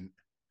skint.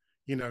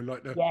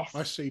 Like Yes.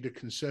 I see the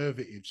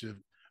conservatives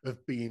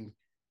of being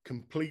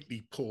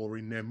completely poor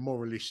in their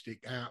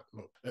moralistic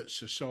outlook at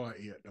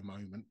society at the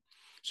moment.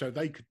 So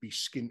they could be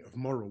skint of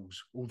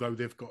morals, although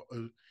they've got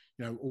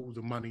all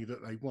the money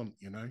that they want.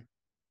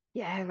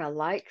 Yeah, I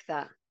like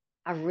that.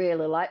 I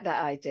really like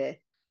that idea.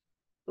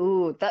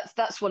 Ooh,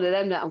 that's one of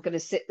them that I'm going to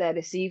sit there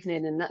this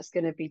evening, and that's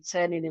going to be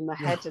turning in my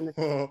head, and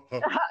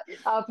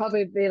I'll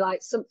probably be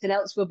like, something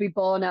else will be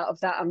born out of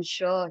that, I'm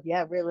sure.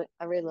 Yeah, really,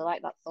 I really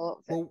like that thought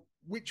of it. Well,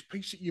 which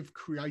piece that you've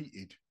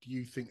created do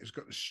you think has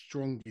got the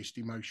strongest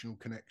emotional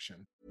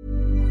connection?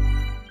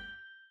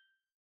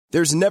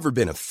 There's never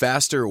been a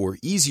faster or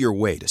easier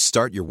way to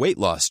start your weight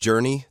loss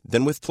journey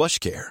than with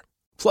PlushCare.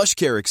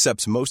 PlushCare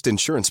accepts most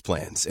insurance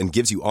plans and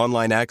gives you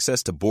online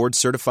access to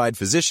board-certified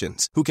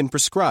physicians who can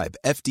prescribe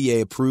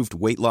FDA-approved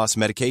weight loss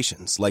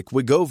medications like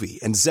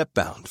Wegovy and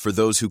Zepbound for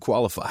those who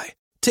qualify.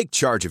 Take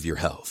charge of your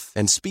health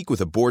and speak with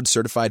a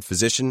board-certified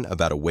physician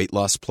about a weight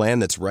loss plan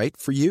that's right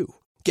for you.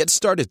 Get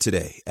started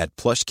today at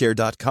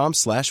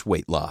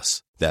plushcare.com/weight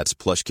loss. That's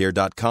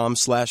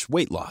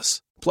plushcare.com/weight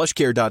loss.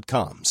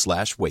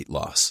 plushcare.com/weight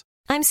loss.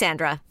 I'm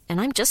Sandra, and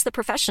I'm just the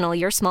professional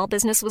your small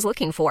business was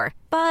looking for.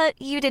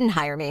 But you didn't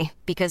hire me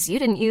because you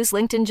didn't use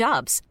LinkedIn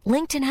Jobs.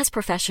 LinkedIn has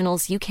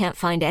professionals you can't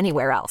find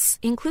anywhere else,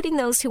 including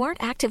those who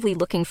aren't actively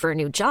looking for a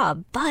new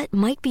job, but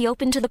might be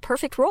open to the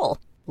perfect role,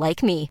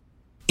 like me.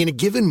 In a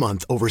given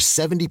month, over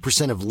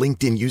 70% of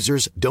LinkedIn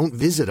users don't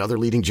visit other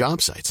leading job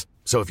sites.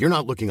 So if you're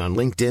not looking on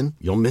LinkedIn,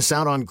 you'll miss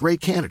out on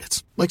great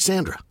candidates like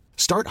Sandra.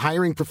 Start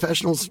hiring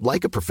professionals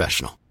like a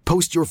professional.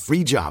 Post your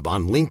free job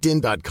on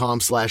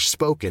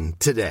linkedin.com/spoken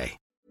today.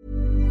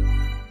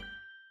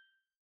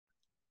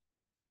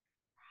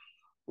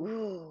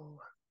 Ooh.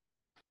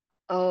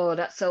 Oh,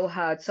 that's so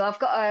hard. So I've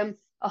got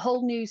a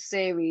whole new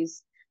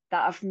series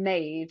that I've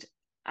made,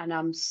 and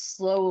I'm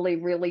slowly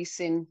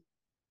releasing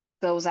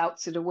those out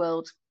to the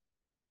world.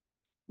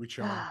 Which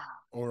are,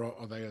 or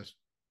are they a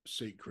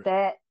secret?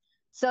 They're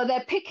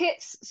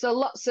pickets. So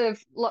lots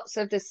of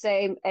the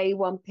same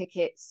A1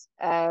 pickets.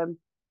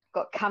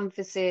 Got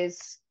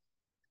canvases.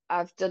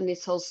 I've done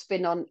this whole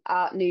spin on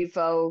Art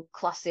Nouveau,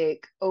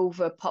 classic,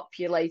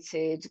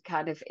 overpopulated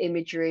kind of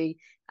imagery,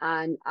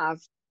 and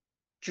I've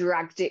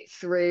dragged it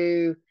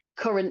through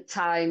current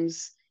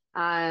times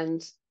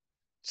and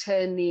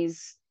turned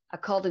these, I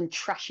call them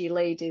trashy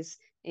ladies,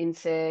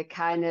 into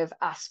kind of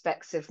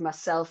aspects of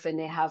myself, and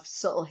they have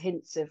subtle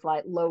hints of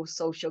like low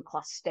social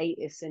class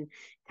status and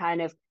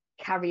kind of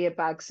carrier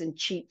bags and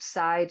cheap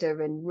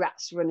cider and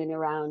rats running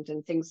around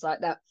and things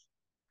like that.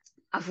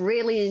 I've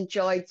really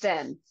enjoyed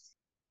them,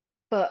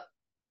 but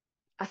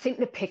I think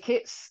the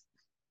pickets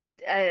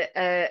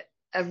are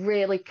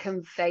really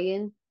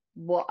conveying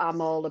what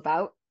I'm all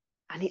about.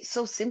 And it's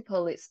so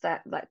simple. It's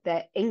that, like,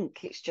 their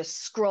ink, it's just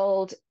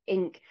scrawled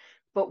ink,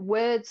 but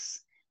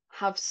words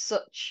have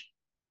such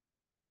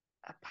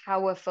a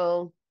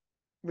powerful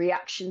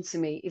reaction to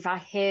me. If I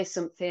hear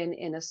something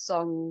in a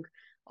song,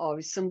 or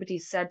if somebody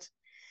said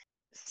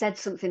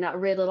something that I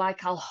really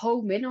like, I'll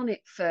home in on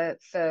it for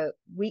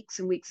weeks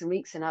and weeks and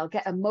weeks, and I'll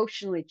get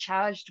emotionally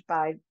charged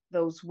by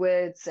those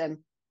words. And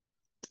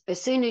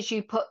as soon as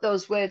you put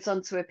those words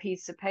onto a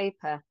piece of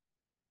paper,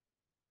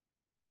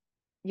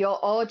 your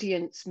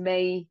audience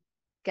may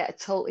get a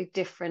totally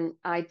different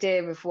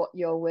idea of what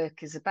your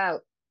work is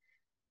about.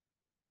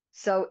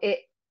 So it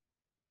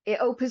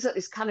opens up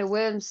this kind of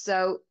worms.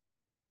 So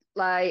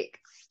like,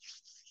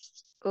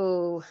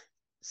 oh,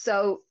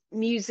 so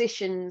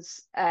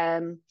musicians,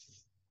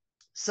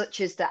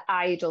 such as the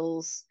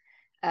Idols,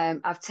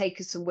 I've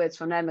taken some words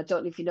from them. I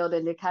don't know if you know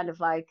them. They're kind of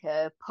like a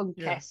Yeah.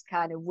 punk-esque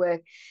kind of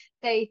work.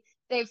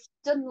 They've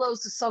done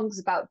loads of songs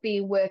about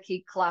being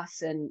working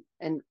class, and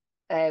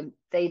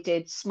they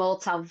did Small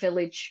Town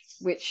Village,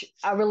 which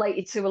I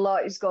related to a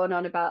lot. It's going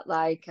on about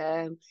like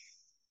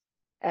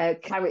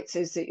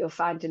characters that you'll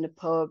find in a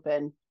pub,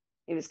 and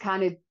it was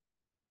kind of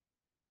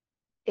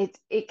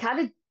it kind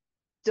of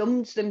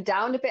dumbed them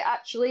down a bit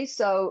actually.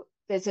 So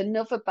there's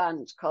another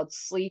band called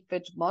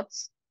Sleaford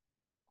Mods,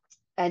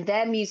 and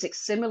their music's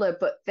similar,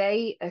 but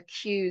they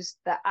accused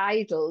the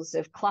Idols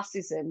of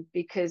classism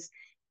because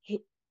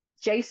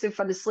Jason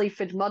from the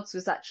Sleaford Mods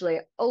was actually,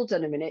 hold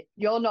on a minute,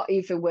 you're not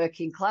even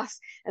working class.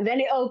 And then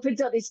it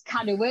opened up this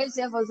can of worms.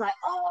 Everyone's like,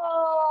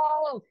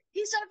 oh,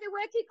 he's not even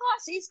working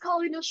class. He's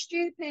calling us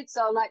stupid.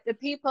 So, like, the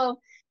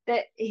people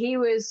that he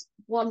was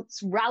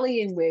once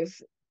rallying with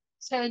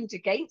turned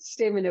against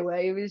him in a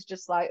way. It was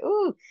just like,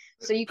 oh,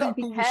 so you've got to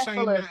be People were careful saying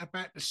of. that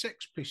about the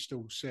Sex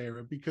Pistols,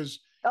 Sarah, because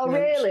Oh,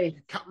 really?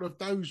 a couple of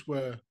those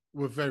were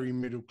very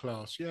middle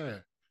class. Yeah,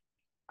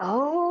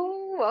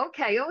 Oh,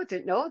 okay. Oh, I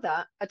didn't know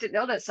that. I didn't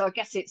know that. So I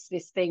guess it's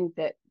this thing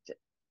that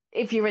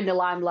if you're in the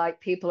limelight,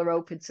 people are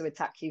open to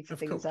attack you for of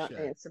things, course. aren't they?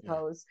 Yeah, I yeah.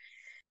 suppose.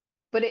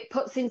 But it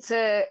puts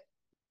into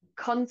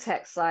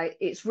context, like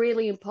it's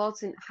really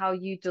important how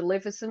you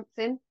deliver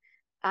something.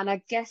 And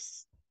I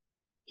guess,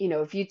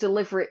 if you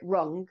deliver it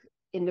wrong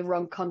in the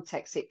wrong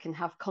context, it can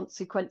have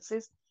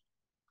consequences.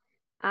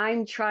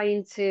 I'm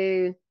trying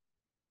to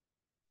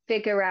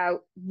figure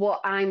out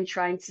what I'm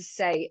trying to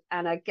say.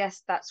 And I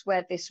guess that's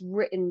where this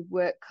written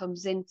work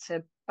comes in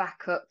to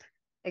back up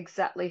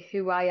exactly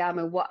who I am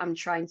and what I'm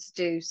trying to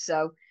do.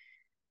 So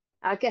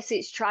I guess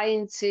it's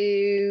trying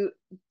to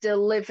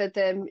deliver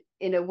them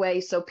in a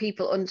way so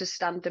people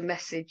understand the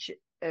message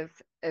of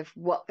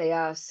what they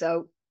are.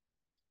 So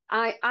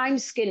I'm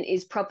skint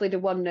is probably the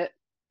one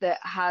that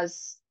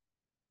has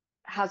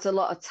a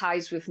lot of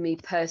ties with me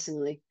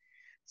personally.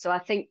 So I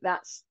think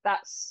that's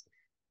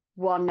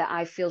one that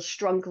I feel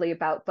strongly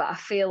about, but I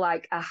feel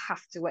like I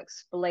have to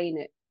explain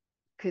it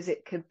because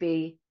it could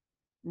be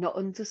not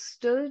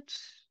understood,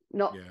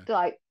 not Yeah.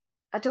 like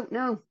I don't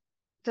know,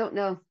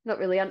 not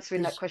really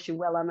answering that Because question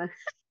well, Emma.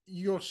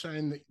 you're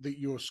saying that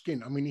you're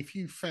skint. I mean, if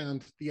you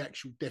found the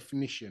actual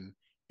definition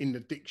in the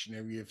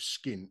dictionary of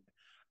skint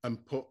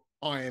and put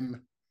I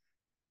am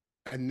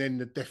and then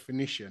the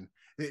definition,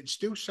 it'd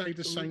still say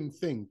the same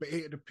thing, but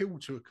it'd appeal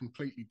to a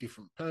completely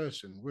different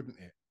person, wouldn't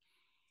it?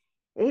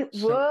 It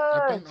So I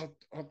would don't.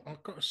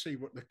 I've got to see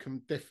what the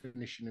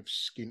definition of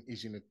skint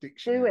is in a do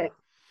dictionary, it.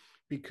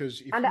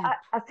 because if And you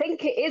I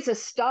think it is a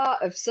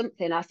start of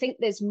something. I think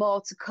there's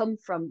more to come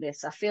from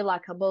this. I feel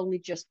like I'm only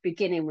just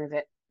beginning with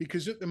it.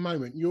 because at the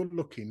moment you're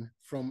looking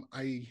from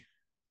a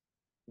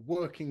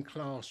working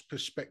class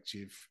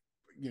perspective,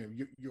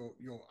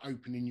 you're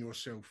opening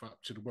yourself up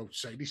to the world to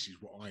say this is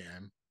what I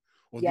am,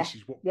 or Yeah, this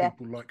is what yeah,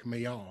 people like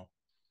me are.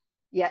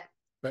 yeah,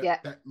 But yeah.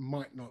 that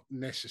might not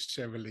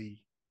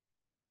necessarily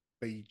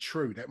be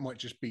true. That might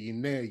just be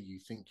in there. You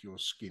think you're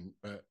skint,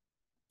 but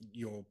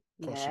you're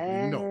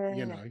possibly not.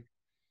 Yeah.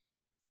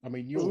 I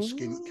mean, your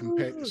skint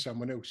compared to Ooh,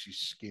 someone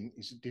else's skint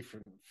is a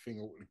different thing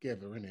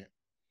altogether, isn't it?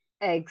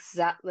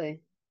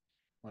 exactly.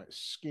 Like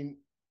skint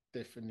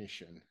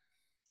definition: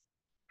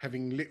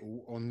 having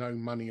little or no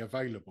money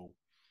available.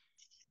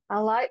 I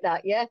like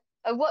that. Yeah.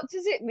 And what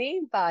does it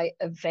mean by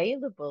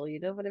available? You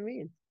know what I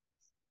mean?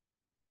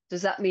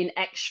 Does that mean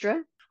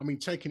extra? I mean,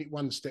 taking it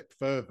one step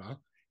further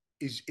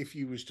is if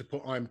you was to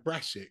put I'm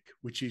brassic,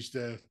 which is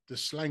the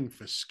slang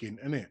for skint,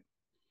 isn't it?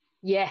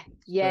 Yeah,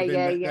 yeah, So then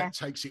yeah, yeah. that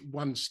takes it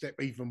one step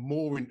even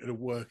more into the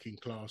working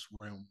class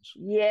realms.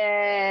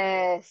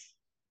 Yes.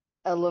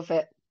 I love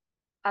it.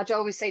 I'd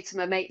always say to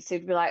my mates,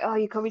 they'd be like, "Oh,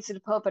 you coming to the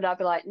pub?" And I'd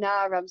be like,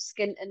 "Nah, I'm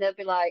skint." And they'd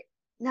be like,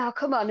 "No,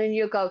 come on." And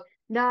you go,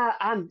 "Nah,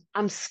 I'm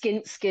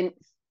skint, skint."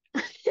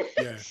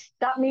 Yeah,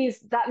 That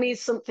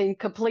means something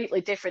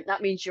completely different.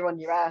 That means you're on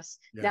your ass.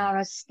 yeah, Nah,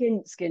 I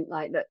skint, skint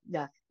like that.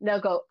 Nah. And they'll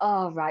go,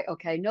 "Oh, right,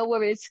 okay, no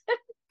worries."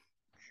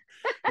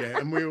 yeah,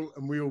 and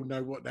we all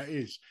know what that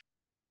is.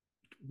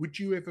 Would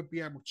you ever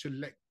be able to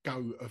let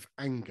go of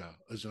anger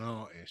as an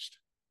artist?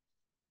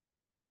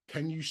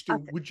 Can you I, still?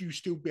 Would you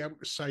still be able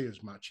to say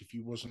as much if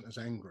you wasn't as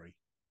angry?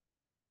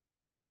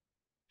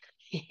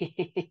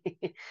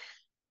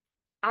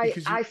 I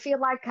Because I feel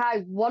like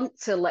I want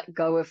to let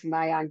go of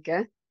my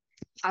anger.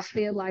 I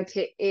feel like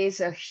it is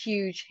a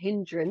huge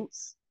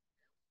hindrance,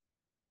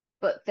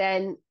 but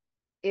then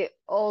it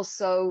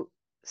also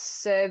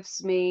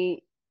serves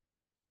me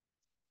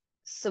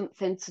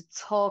something to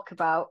talk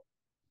about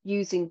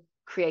using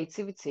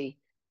creativity.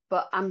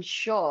 But I'm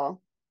sure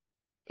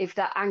if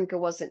that anger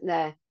wasn't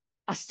there,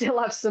 I still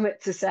have something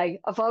to say.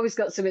 I've always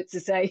got something to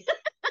say.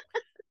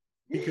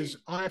 because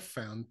I've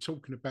found,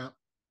 talking about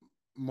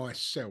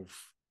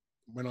myself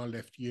when I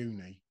left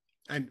uni,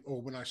 and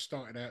or when I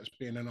started out as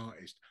being an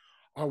artist,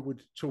 I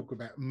would talk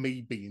about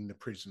me being the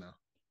prisoner.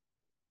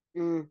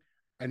 Mm.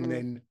 And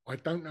then I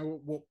don't know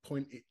at what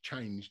point it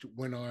changed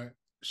when I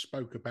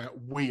spoke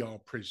about we are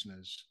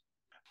prisoners.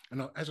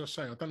 And as I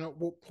say, I don't know at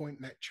what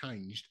point that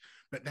changed,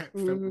 but that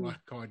felt like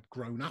I'd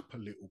grown up a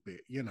little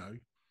bit, you know.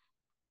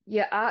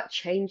 Your art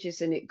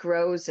changes and it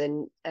grows,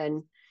 and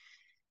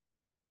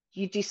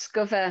you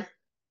discover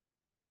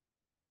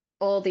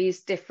all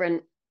these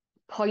different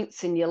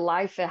points in your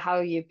life of how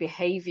your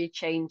behavior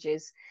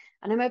changes.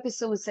 And I remember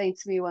someone saying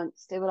to me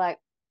once, they were like,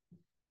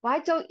 why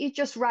don't you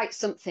just write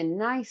something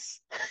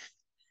nice?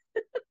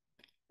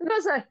 And I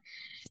was like,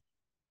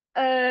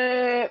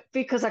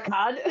 because I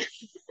can't.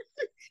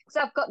 Because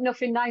I've got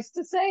nothing nice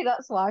to say,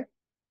 that's why.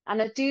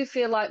 And I do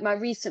feel like my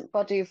recent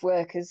body of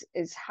work has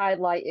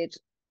highlighted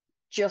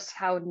just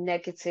how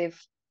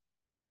negative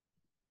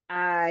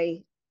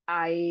I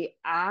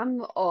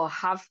am or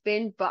have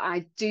been, but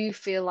I do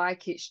feel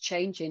like it's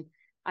changing.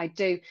 I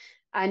do.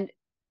 And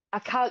I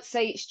can't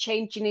say it's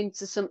changing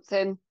into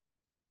something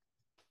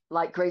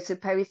like Grace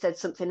and Perry said,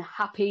 something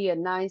happy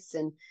and nice.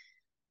 And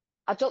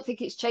I don't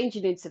think it's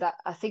changing into that.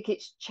 I think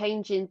it's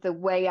changing the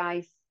way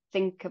I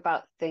think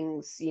about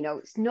things. You know,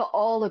 it's not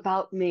all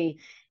about me.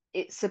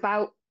 It's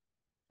about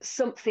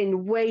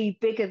something way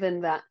bigger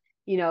than that.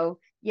 You know,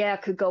 yeah, I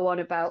could go on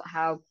about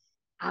how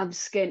I'm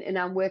skint and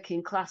I'm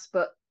working class,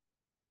 but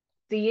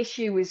the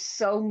issue is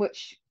so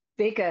much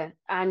bigger,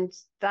 and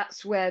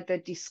that's where the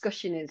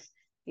discussion is.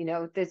 You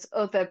know, there's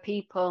other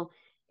people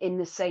in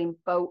the same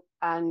boat,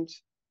 and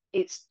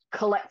it's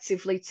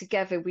collectively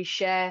together we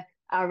share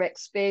our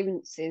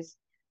experiences,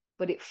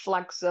 but it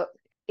flags up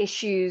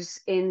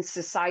issues in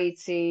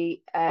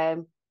society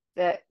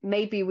that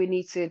maybe we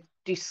need to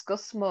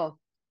discuss more.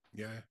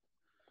 Yeah.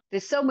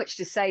 There's so much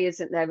to say,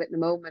 isn't there, at the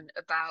moment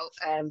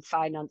about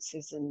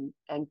finances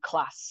and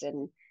class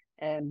and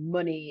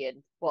money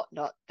and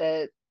whatnot.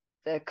 The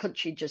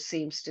country just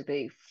seems to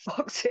be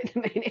fucked in a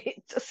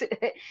minute, doesn't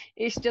it?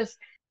 It's just,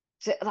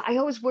 I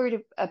always worried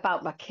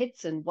about my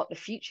kids and what the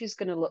future is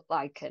going to look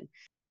like. And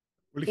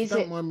well, if you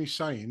don't mind me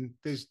saying,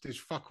 there's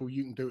fuck all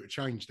you can do to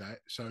change that.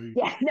 So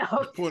yeah, no,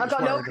 I've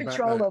got no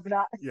control over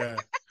that. Yeah,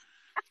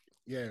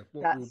 yeah.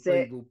 What That's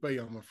will be.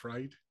 I'm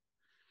afraid.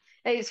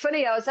 It's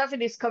funny. I was having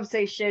this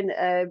conversation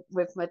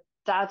with my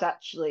dad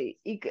actually.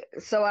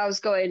 So I was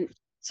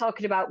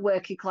talking about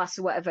working class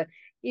or whatever.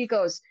 He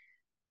goes,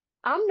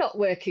 I'm not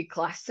working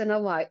class. And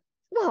I'm like,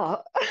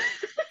 what?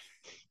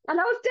 And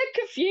I was dead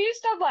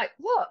confused. I'm like,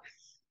 what?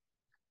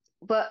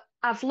 But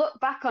I've looked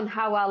back on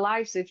how our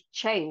lives have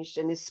changed,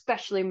 and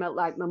especially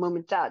my mum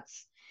and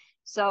dad's.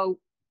 So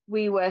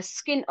we were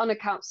skint on a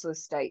council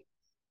estate.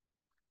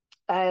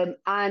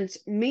 And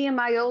me and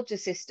my older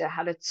sister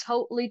had a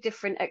totally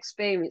different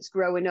experience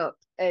growing up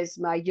as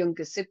my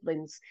younger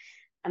siblings.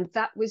 And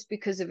that was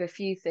because of a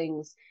few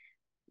things.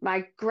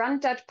 My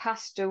granddad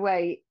passed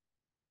away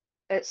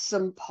at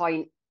some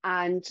point,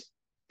 and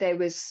there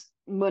was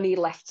money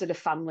left to the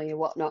family and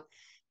whatnot.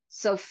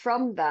 So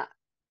from that,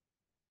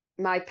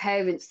 my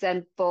parents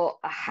then bought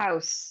a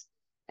house,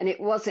 and it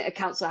wasn't a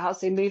council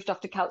house. They moved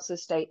off the council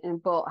estate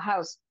and bought a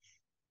house.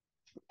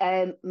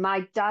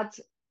 My dad,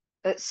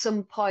 at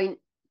some point,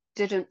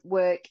 didn't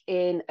work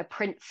in a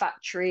print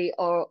factory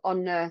or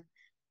on a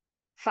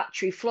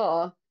factory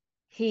floor.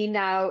 He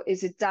now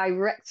is a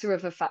director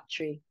of a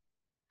factory,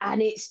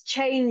 and it's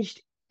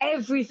changed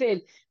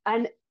everything.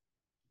 And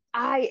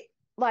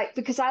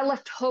because I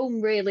left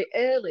home really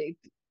early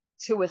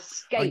to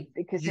escape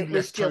because you it was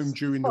left just home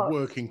during the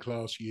working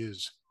class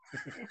years.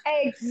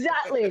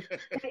 Exactly. I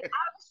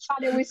was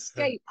trying to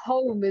escape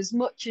home as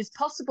much as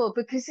possible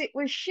because it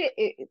was shit.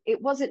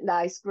 It wasn't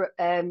nice.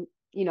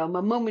 You know, my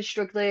mum was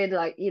struggling.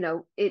 Like, you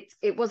know,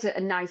 it wasn't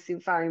a nice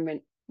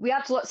environment. We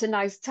had lots of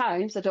nice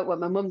times. I don't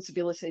want my mum to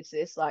be listening to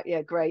this. Like,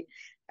 yeah, great.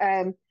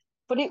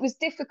 But it was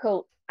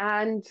difficult,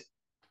 and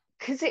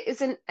because it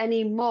isn't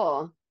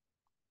anymore.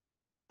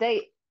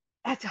 Like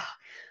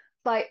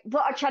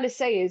what I'm trying to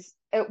say is,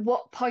 at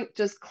what point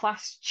does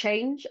class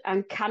change,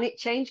 and can it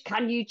change?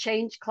 Can you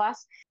change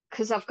class?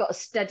 Because I've got a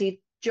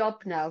steady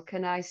job now,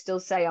 can I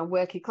still say I'm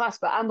working class?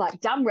 But I'm like,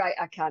 damn right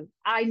I can.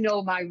 I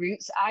know my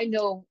roots. I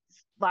know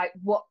like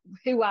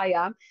who I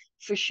am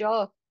for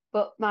sure.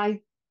 But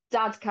my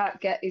dad can't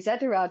get his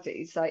head around it.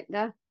 He's like,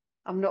 no,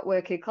 I'm not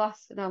working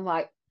class. And I'm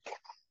like,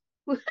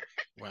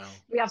 wow.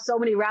 We have so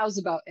many rows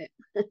about it.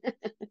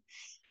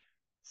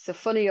 It's a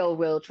funny old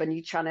world when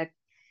you're trying to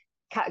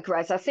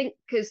categorize. I think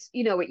because,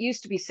 you know, it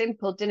used to be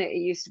simple, didn't it? It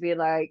used to be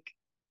like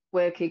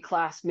working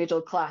class,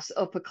 middle class,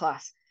 upper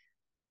class.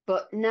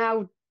 But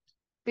now,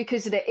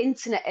 because of the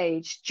internet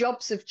age,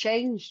 jobs have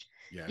changed.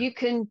 Yeah. You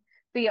can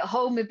be at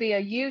home and be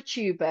a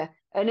YouTuber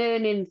and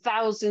earning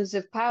thousands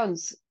of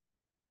pounds.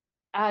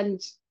 And,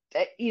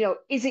 you know,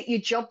 is it your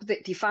job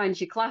that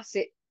defines your class?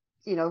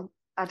 You know,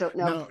 I don't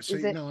know.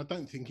 No, I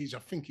don't think it's. I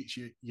think it's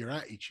your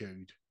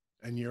attitude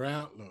and your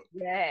outlook.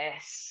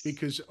 Yes.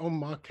 Because on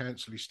my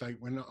council estate,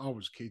 when I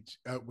was a kid,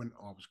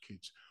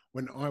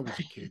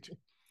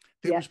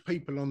 there was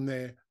people on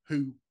there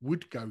who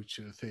would go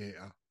to the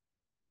theatre,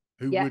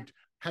 who would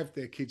have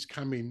their kids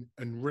come in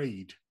and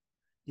read.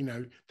 You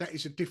know, that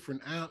is a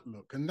different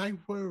outlook. And they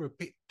were a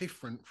bit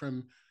different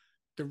from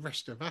the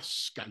rest of us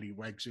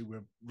scallywags who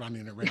were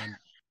running around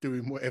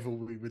doing whatever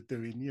we were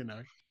doing, you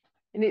know.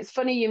 And it's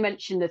funny you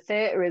mentioned the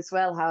theatre as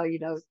well, how, you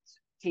know,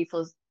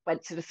 people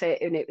went to the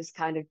theatre and it was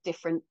kind of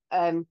different.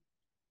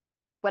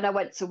 When I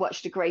went to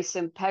watch the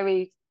Grayson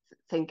Perry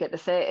thing at the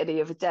theatre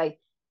the other day,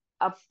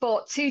 I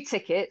bought 2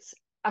 tickets.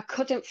 I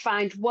couldn't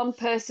find one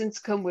person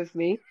to come with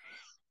me.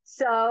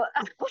 So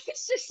I was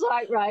just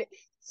like, right.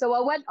 So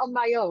I went on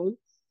my own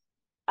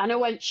and I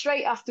went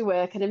straight after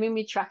work and I'm in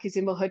my trackies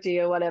in my hoodie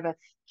or whatever,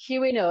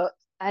 queuing up,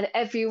 and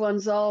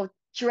everyone's all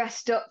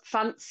dressed up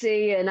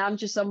fancy and I'm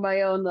just on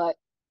my own like,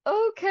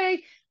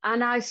 okay.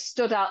 And I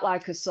stood out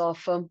like a sore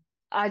thumb.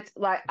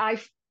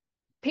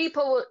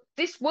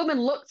 This woman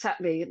looked at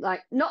me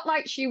like, not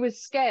like she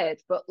was scared,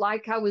 but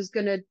like I was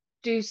going to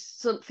do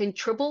something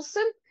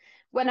troublesome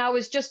when I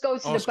was just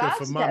going to Ask the bar her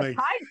for to money. get a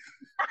pint.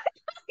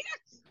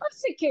 I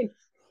was thinking,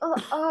 oh,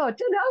 I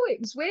don't know. It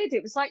was weird.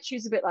 It was like she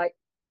was a bit like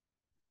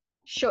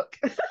shook.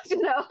 I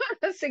don't know.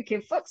 I was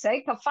thinking, fuck's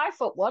sake, I'm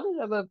 5'1"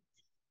 and I'm I'm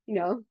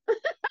going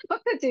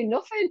to do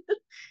nothing.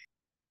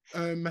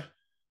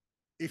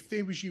 If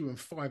there was you and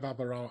 5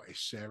 other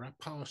artists, Sarah,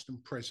 past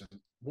and present,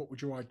 what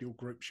would your ideal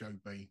group show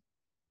be?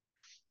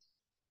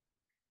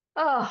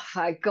 Oh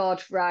my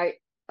God, right.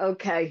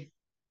 Okay.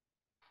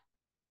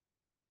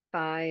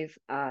 5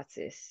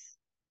 artists.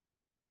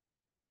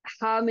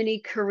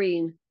 Harmony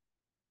Korine.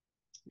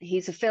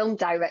 He's a film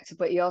director,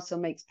 but he also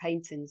makes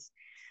paintings.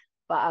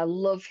 But I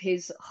love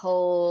his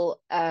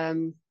whole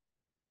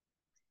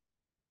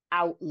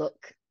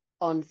outlook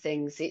on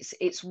things.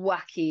 It's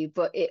wacky,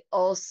 but it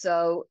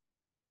also,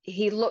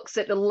 he looks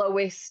at the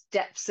lowest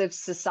depths of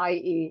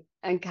society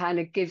and kind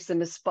of gives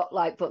them a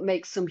spotlight, but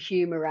makes some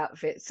humor out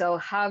of it. So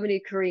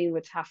Harmony Korine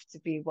would have to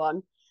be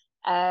one.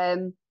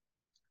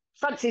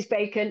 Francis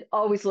Bacon,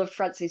 always loved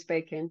Francis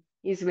Bacon.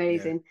 He's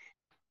amazing. Yeah.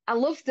 I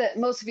love that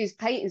most of his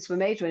paintings were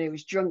made when he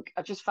was drunk.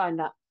 I just find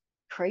that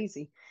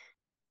crazy.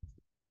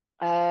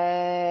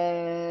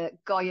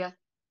 Goya,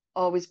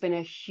 always been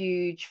a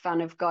huge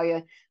fan of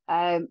Goya.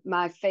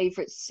 My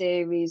favourite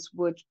series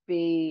would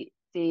be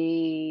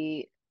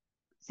is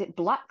it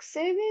Black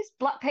series?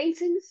 Black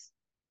paintings?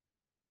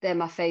 They're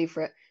my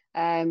favourite.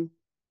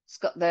 It's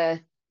got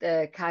the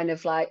kind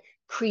of like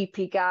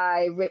creepy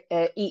guy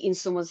eating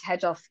someone's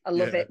head off. I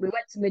love it. We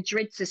went to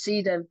Madrid to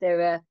see them.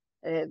 They're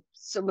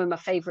some of my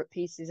favourite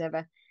pieces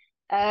ever.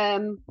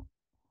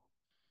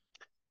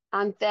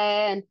 And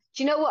then,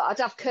 do you know what? I'd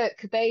have Kurt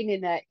Cobain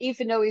in there.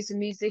 Even though he's a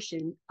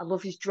musician, I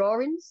love his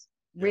drawings.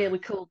 Really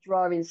cool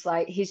drawings.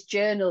 Like his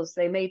journals,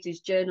 they made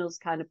his journals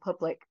kind of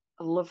public.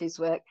 I love his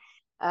work.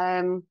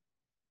 And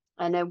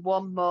then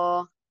one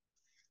more.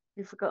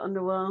 You've forgotten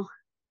the wall.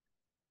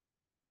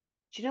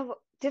 Do you know what?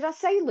 Did I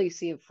say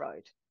Lucy and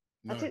Freud?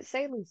 No. I didn't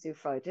say Lucy and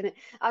Freud, didn't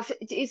it?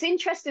 It's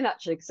interesting,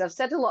 actually, because I've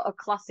said a lot of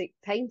classic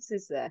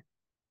painters there.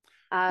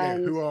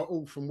 And, who are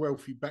all from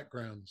wealthy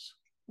backgrounds.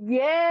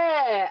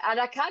 Yeah, and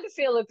I kind of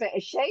feel a bit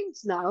ashamed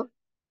now.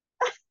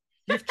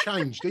 You've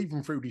changed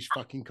even through this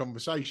fucking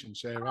conversation,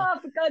 Sarah. Oh,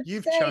 for God's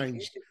You've sake.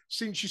 changed.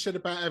 Since you said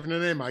about having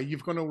an MA,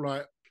 you've gone all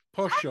like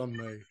posh on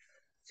me.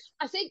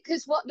 I think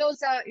because what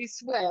those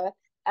artists were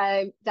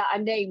that I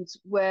named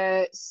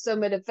were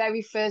some of the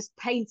very first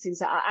paintings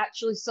that I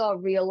actually saw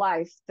in real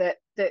life that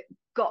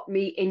got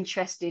me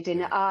interested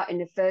in art in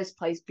the first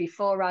place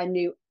before I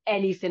knew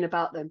anything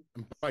about them.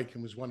 And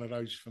Bacon was one of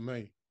those for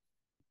me.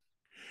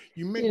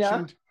 You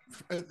mentioned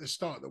at the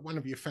start that one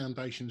of your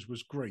foundations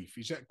was grief.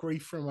 Is that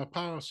grief from a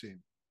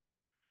passing?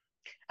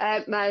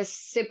 My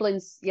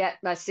siblings,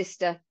 my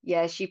sister,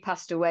 she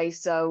passed away.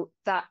 So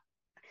that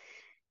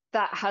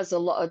has a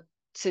lot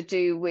to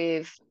do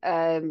with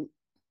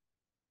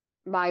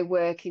my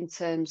work in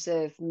terms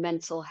of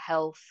mental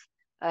health.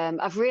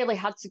 I've really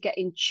had to get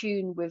in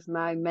tune with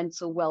my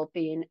mental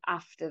well-being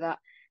after that,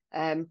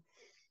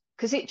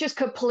 because it just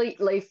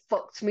completely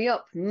fucked me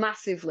up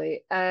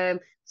massively.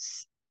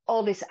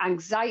 All this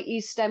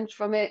anxiety stemmed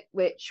from it,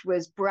 which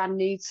was brand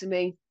new to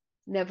me.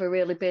 Never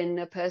really been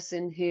a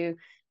person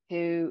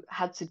who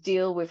had to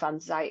deal with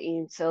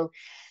anxiety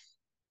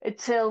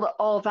until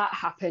all that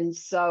happened.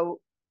 So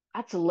I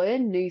had to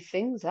learn new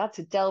things. I had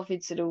to delve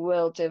into the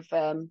world of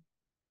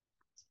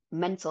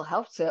mental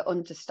health to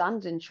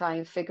understand and try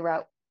and figure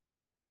out,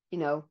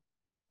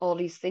 all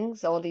these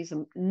things, all these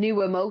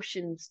new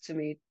emotions to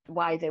me,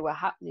 why they were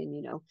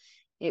happening.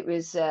 It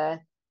was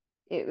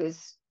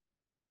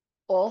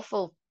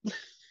awful.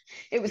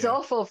 It was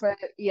awful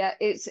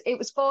it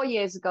was 4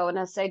 years ago, and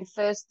I say the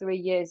first 3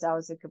 years I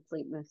was a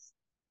complete mess,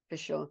 for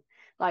sure.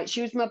 Like,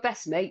 she was my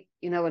best mate,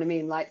 you know what I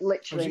mean? Like,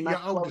 literally. Was it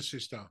your older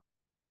sister?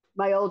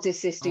 My oldest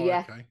sister,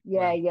 okay.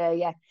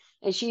 Yeah.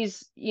 And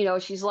she's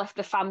left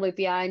a family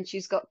behind.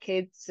 She's got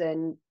kids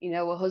and,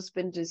 a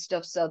husband and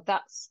stuff. So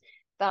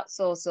that's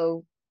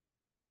also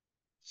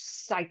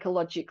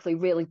psychologically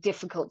really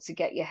difficult to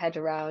get your head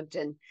around.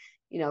 And,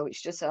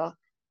 it's just a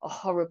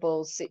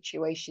horrible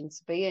situation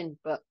to be in.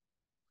 But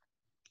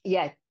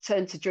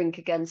turned to drink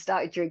again,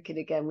 started drinking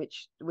again,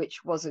 which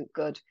wasn't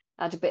good.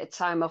 I had a bit of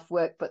time off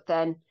work, but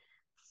then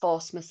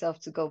forced myself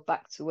to go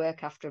back to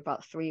work after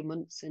about 3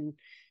 months and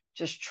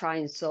just try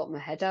and sort my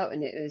head out.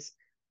 And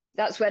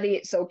that's where the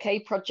It's Okay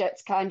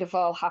project kind of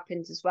all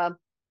happened as well.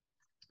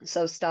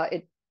 So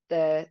started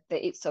the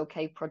It's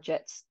Okay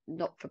project,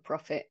 not for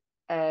profit,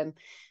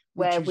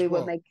 where we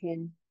were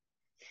making.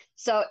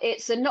 So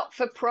it's a not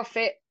for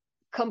profit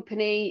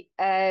company,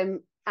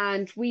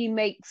 and we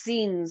make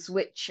zines,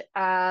 which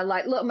are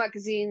like little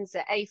magazines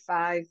at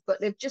A5, but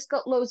they've just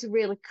got loads of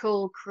really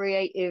cool,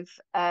 creative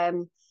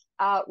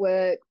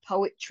artwork,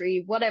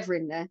 poetry, whatever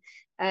in there.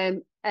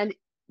 And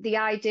the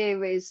idea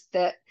is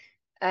that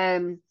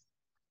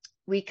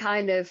we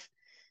kind of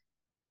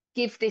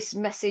give this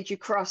message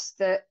across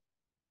that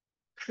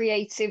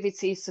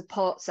creativity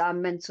supports our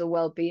mental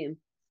well-being.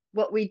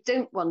 What we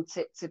didn't want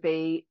it to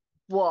be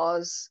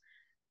was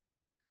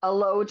a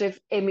load of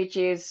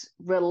images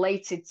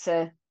related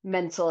to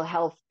mental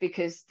health,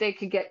 because they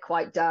could get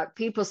quite dark.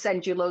 People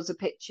send you loads of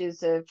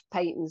pictures of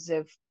paintings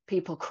of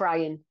people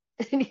crying,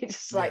 and you're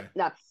just like,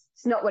 no,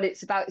 it's not what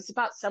it's about. It's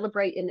about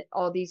celebrating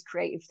all these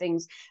creative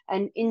things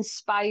and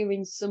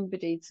inspiring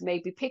somebody to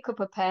maybe pick up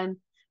a pen,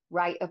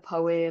 write a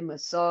poem, a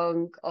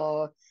song,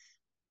 or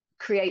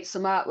create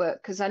some artwork.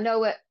 Because I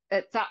know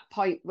at that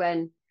point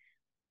when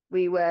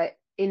we were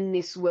in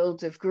this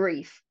world of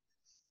grief,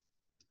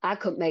 I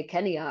couldn't make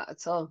any art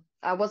at all.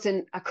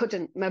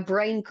 My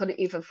brain couldn't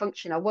even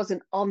function. I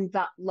wasn't on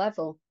that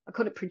level. I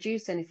couldn't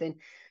produce anything.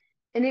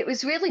 And it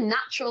was really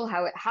natural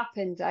how it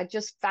happened. I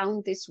just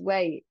found this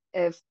way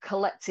of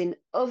collecting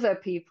other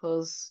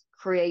people's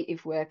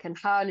creative work and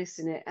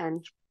harnessing it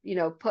and,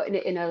 putting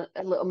it in a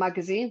little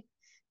magazine.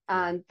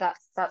 And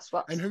that's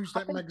what. And who's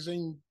happened. That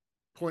magazine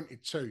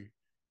pointed to?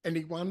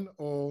 Anyone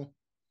or?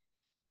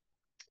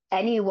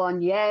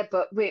 Anyone, yeah.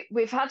 But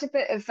we've had a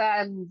bit of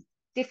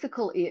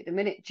difficulty at the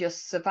minute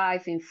just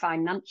surviving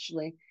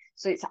financially.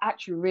 So it's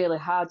actually really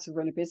hard to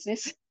run a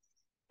business.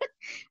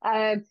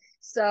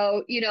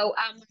 So,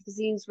 our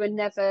magazines were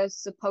never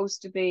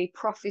supposed to be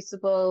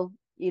profitable.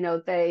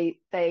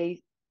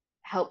 They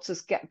helped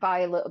us get by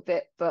a little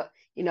bit, but,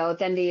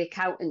 then the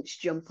accountants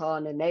jump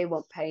on and they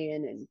want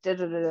paying and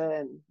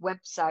and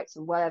websites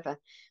and whatever.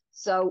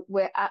 So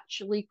we're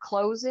actually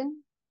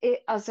closing it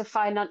as a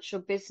financial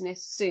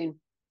business soon.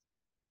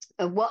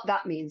 And what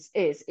that means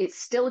is it's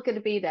still going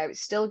to be there. It's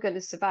still going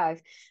to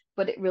survive,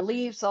 but it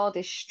relieves all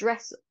this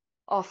stress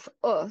off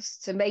us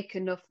to make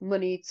enough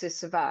money to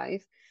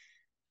survive.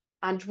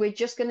 And we're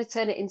just going to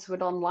turn it into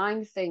an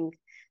online thing.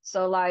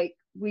 So like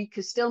we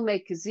could still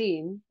make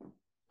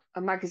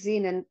a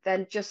magazine, and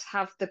then just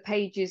have the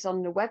pages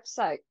on the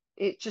website.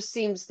 It just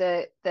seems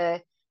the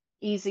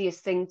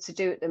easiest thing to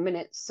do at the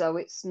minute. So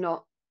it's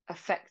not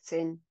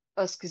affecting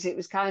us, because it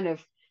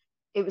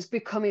was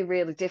becoming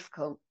really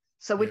difficult.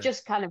 So we're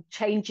just kind of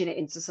changing it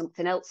into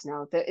something else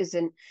now that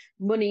isn't,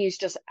 money is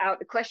just out of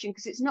the question,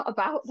 because it's not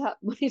about that.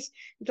 You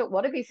don't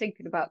want to be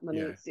thinking about money.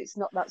 Yeah. It's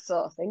not that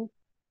sort of thing.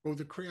 Well,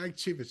 the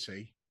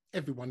creativity,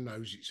 everyone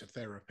knows it's a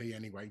therapy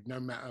anyway,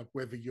 no matter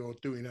whether you're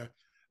doing a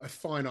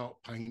fine art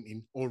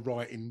painting or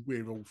writing,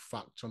 we're all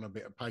fucked on a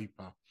bit of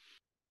paper.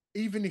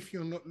 Even if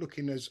you're not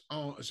looking as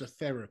art as a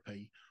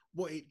therapy,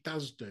 what it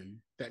does do,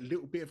 that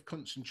little bit of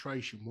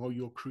concentration while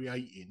you're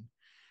creating,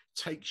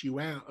 takes you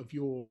out of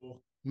your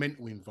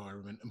mental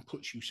environment and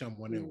puts you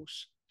somewhere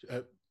else.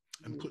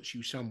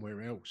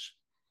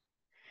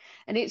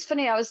 And it's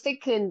funny, I was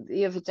thinking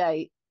the other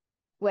day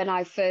when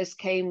I first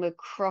came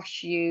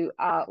across you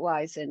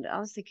art-wise, and I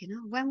was thinking,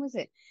 when was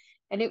it?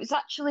 And it was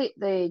actually at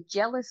the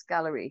Jealous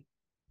Gallery,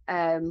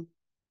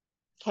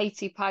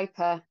 Katie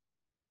Piper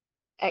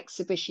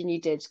exhibition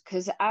you did,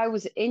 because I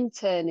was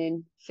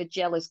interning for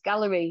Jealous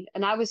Gallery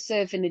and I was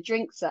serving the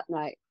drinks that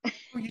night. Oh,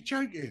 you're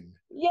joking?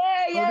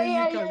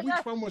 Yeah.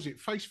 Which one was it?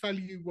 Face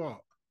Value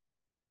what?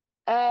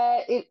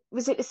 It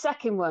was the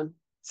second one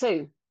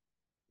too.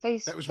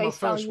 That was my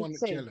first one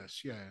at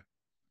Jealous, yeah.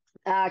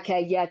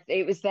 Okay, yeah,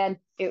 it was then.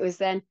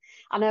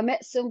 And I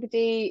met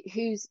somebody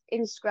whose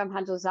Instagram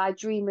handle is I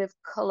Dream of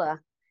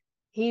Colour.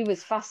 He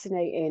was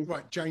fascinating.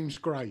 Right, James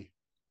Gray.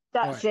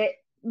 That's it.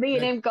 Me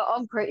and him got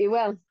on pretty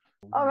well.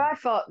 I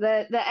thought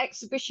the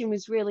exhibition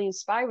was really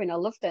inspiring. I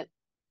loved it.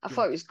 I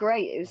thought it was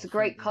great. It was a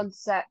great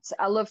concept.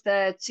 I love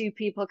the two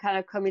people kind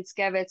of coming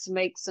together to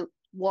make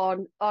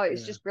one. Oh, it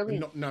was just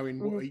brilliant. And not knowing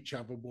what each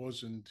other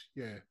was, and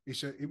it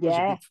was a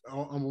good.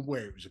 I'm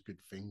aware it was a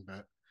good thing,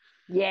 but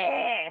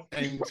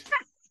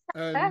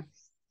And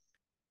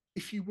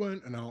if you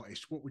weren't an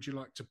artist, what would you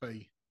like to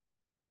be?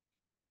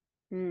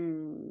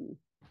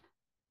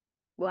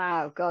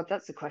 Wow, God,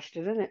 that's a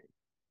question, isn't it?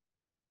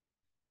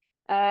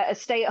 A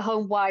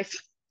stay-at-home wife.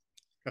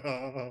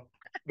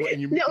 What, in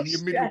your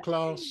middle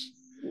class?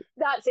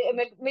 That's it,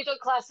 a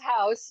middle-class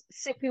house,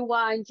 sipping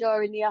wine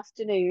during the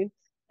afternoon,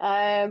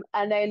 and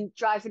then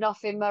driving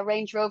off in my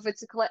Range Rover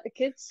to collect the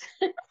kids.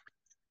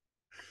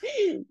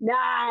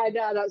 No,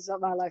 that's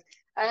not my life.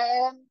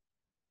 I'd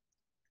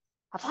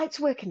like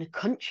to work in the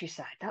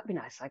countryside. That'd be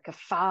nice, like a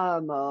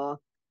farm or,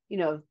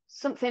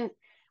 something.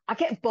 I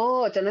get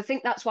bored, and I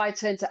think that's why I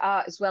turn to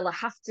art as well. I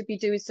have to be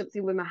doing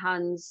something with my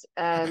hands.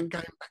 How about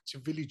going back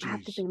to I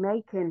have to villages? be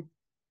making.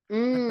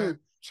 How about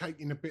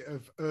taking a bit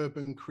of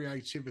urban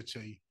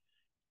creativity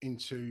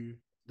into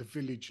the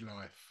village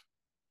life?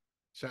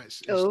 So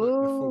it's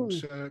like the full Oh,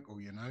 circle,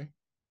 you know?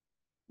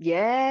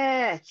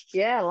 yeah,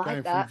 I like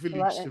Going from that. I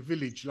like village to that.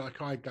 village,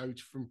 like I go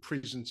from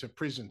prison to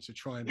prison to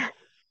try and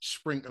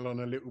sprinkle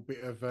on a little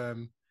bit of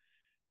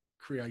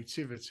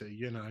creativity,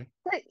 you know?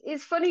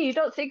 It's funny, you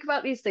don't think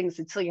about these things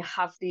until you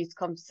have these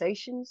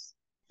conversations.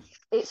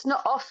 It's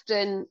not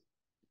often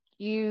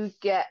you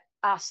get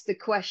asked the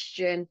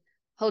question,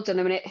 hold on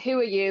a minute, who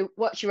are you?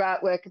 What's your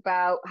artwork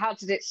about? How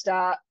did it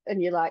start?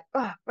 And you're like,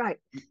 oh, right.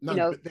 You No,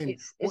 know, but then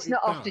it's what not it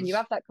often you does,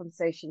 have that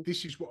conversation.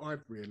 this is what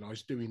I've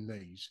realised doing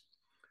these.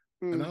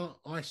 And Mm,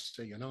 I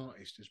see an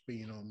artist as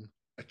being on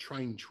a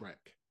train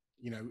track,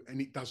 you know,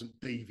 and it doesn't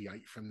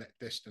deviate from that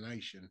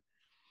destination.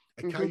 hmm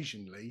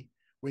Occasionally,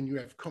 when you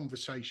have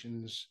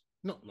conversations,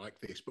 not like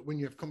this, but when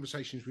you have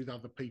conversations with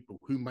other people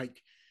who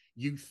make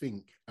you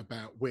think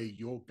about where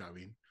you're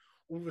going,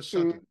 all of a mm,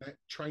 sudden that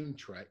train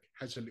track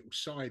has a little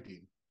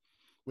siding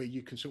where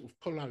you can sort of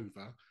pull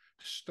over,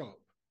 stop,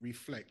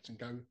 reflect, and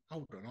go,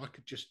 hold on, I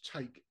could just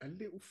take a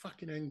little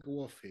fucking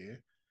angle off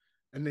here.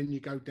 And then you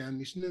go down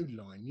this new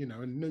line, you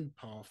know, a new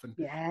path, and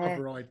yeah,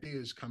 other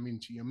ideas come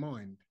into your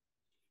mind.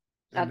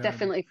 I And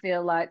definitely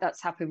feel like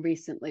that's happened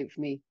recently with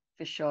me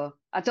for sure.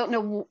 I don't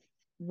know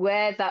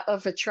where that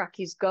other track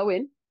is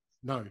going,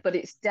 no, but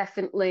it's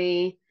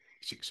definitely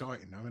it's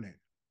exciting, though, isn't it?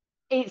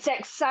 it's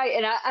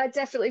exciting. I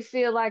definitely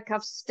feel like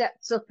I've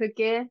stepped up a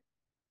gear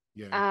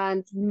Yeah,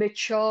 and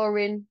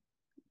maturing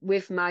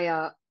with my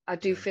art. I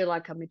do yeah. feel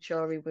like I'm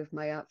maturing with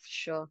my art for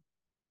sure.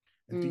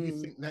 And do you Mm.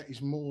 think that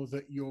is more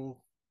that you're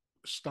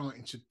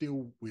starting to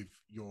deal with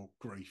your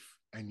grief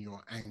and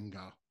your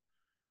anger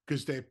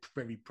because they're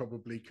very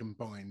probably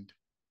combined?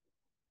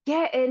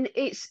 Yeah, and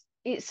it's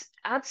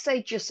I'd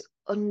say just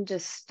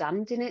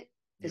understanding it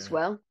as Yeah,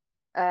 well.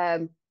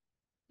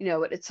 You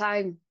know, at the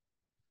time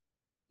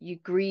you're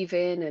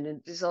grieving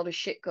and there's all this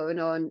shit going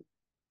on,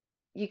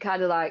 you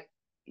kind of like,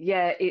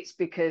 yeah, it's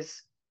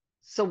because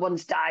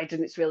someone's died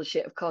and it's really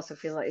shit. Of course I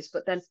feel like this,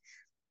 but then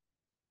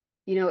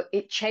you know,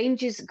 it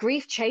changes,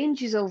 grief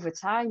changes over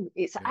time.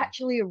 It's yeah,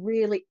 actually a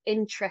really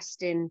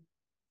interesting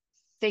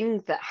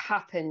thing that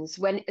happens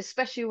when,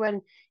 especially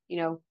when, you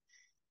know,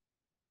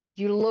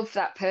 you love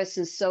that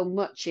person so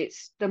much.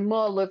 It's the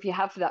more love you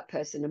have for that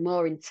person, the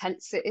more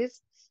intense it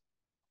is.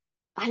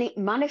 And it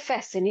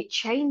manifests and it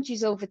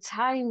changes over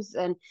times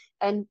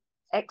and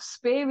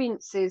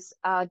experiences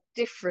are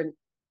different.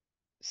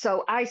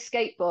 So I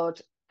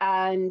skateboard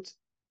and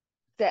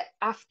that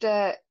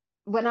after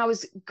when I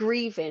was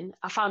grieving,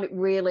 I found it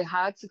really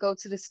hard to go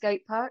to the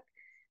skate park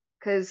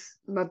because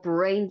my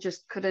brain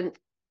just couldn't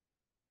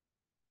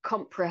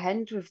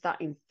comprehend with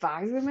that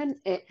environment.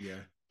 It yeah,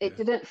 it yeah,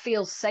 didn't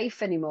feel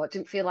safe anymore. It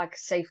didn't feel like a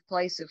safe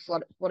place of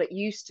what it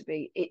used to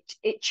be.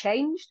 It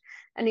changed,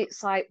 and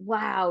it's like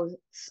wow,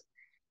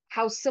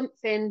 how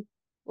something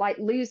like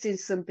losing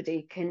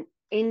somebody can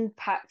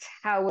impact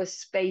how a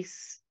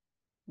space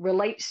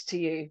relates to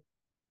you.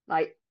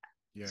 Like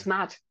yeah. it's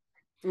mad.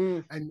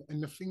 Mm,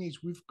 And the thing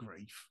is with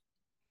grief,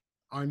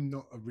 I'm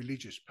not a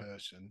religious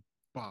person,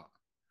 but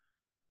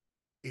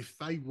if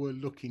they were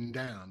looking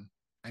down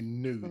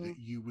and knew mm, that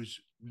you was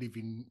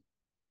living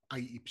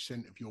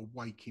 80% of your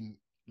waking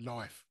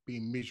life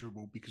being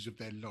miserable because of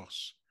their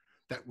loss,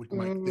 that would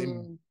make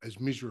them mm. as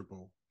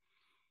miserable,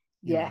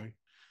 you Yeah, know.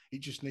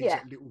 It just needs yeah,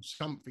 that little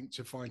something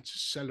to find to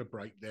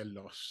celebrate their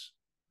loss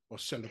or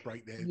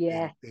celebrate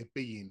yeah. their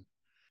being.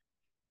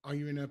 Are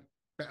you in a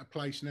better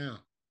place now?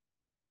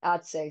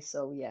 I'd say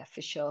so. Yeah,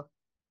 for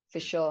Good.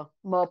 sure.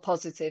 More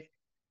positive.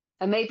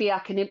 And maybe I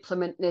can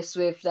implement this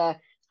with the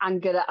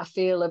anger that I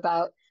feel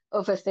about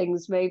other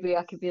things. Maybe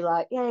I could be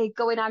like, "Yay,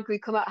 going angry,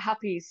 come out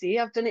happy." You see,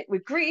 I've done it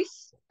with grief.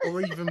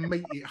 Or even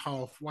meet it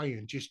halfway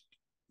and just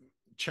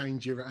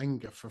change your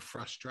anger for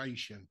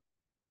frustration.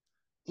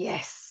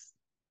 Yes.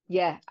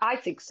 Yeah, I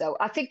think so.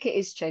 I think it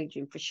is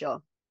changing for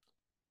sure.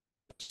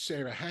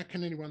 Sarah, how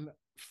can anyone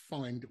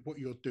find what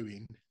you're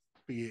doing,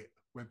 be it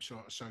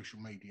website or social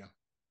media?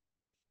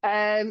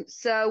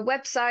 So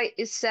website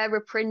is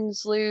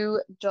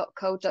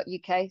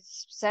sarahprinsloo.co.uk.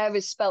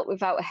 Sarah's spelt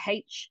without a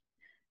H.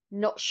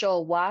 Not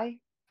sure why.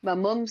 My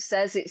mum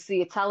says it's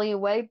the Italian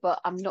way, but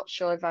I'm not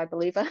sure if I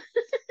believe her.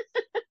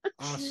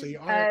 Ah, see,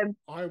 Um,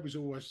 I was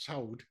always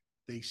told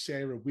the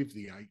Sarah with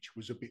the H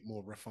was a bit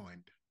more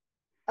refined.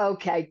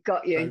 okay,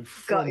 got So you,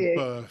 got from you.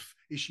 birth,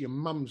 it's your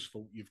mum's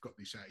fault you've got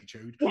this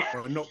attitude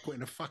by not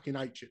putting a fucking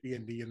H at the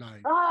end of your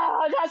name.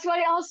 Oh, that's what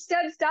it all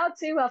stems down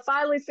to. I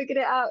finally figured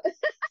it out.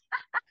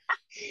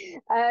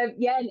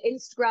 Yeah, and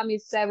Instagram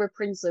is Sarah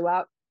Prinsloo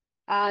out.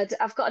 And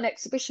I've got an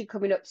exhibition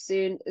coming up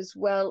soon as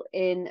well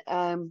in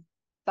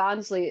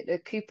Barnsley at the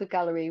Cooper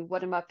Gallery.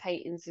 One of my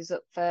paintings is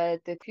up for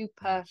the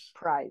Cooper Nice.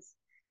 Prize.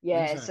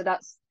 When's Yeah, so that?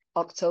 that's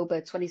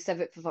October,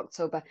 27th of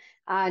October.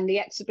 And the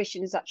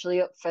exhibition is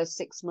actually up for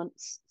 6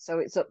 months. So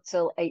it's up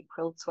till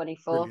April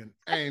 24th. Brilliant.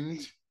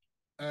 And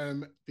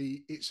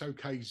the It's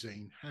Okay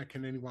zine? How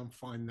can anyone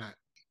find that?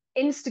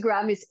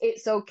 Instagram is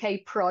It's Okay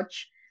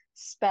Proj,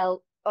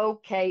 spelled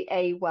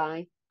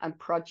OKAY, and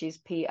Proj is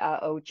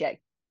PROJ.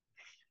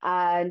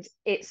 And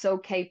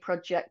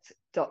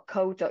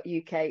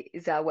itsokayproject.co.uk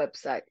is our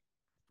website.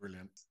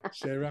 Brilliant.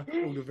 Sarah,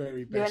 all the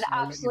very best. You're an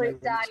I'll let you know absolute when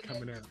it's diamond.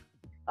 coming out.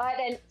 All right,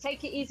 then.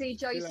 Take it easy.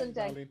 Enjoy your See you later,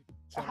 Sunday. darling.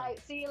 All right,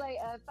 see you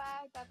later.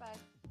 Bye. Bye-bye.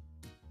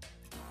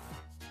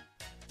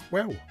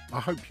 Well, I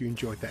hope you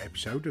enjoyed that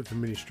episode of the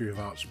Ministry of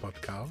Arts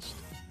podcast.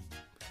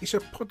 It's a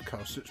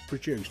podcast that's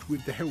produced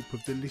with the help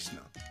of the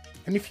listener.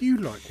 And if you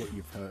like what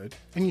you've heard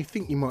and you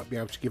think you might be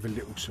able to give a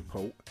little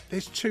support,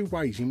 there's 2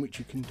 ways in which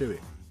you can do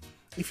it.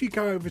 If you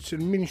go over to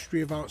the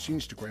Ministry of Arts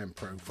Instagram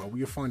profile,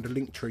 you'll find a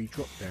Linktree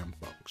drop-down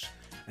box.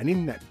 And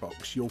in that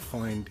box, you'll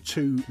find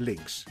 2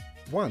 links.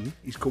 One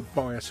is called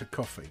Buy Us a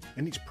Coffee,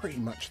 and it's pretty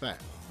much that.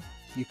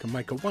 You can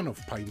make a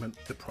one-off payment,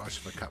 the price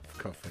of a cup of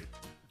coffee.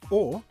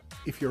 Or,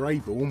 if you're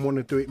able and want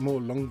to do it more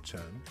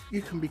long-term,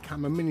 you can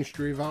become a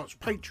Ministry of Arts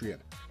Patreon,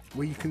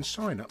 where you can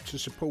sign up to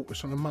support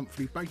us on a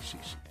monthly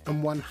basis.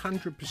 And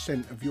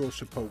 100% of your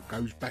support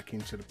goes back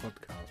into the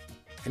podcast.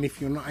 And if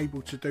you're not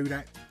able to do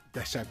that,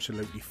 that's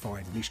absolutely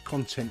fine. This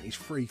content is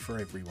free for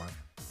everyone.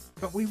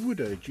 But we would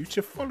urge you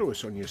to follow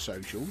us on your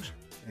socials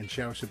and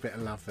show us a bit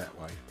of love that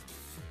way.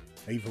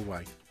 Either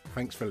way,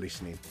 thanks for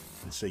listening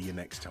and see you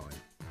next time.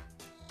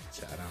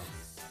 Ta-da.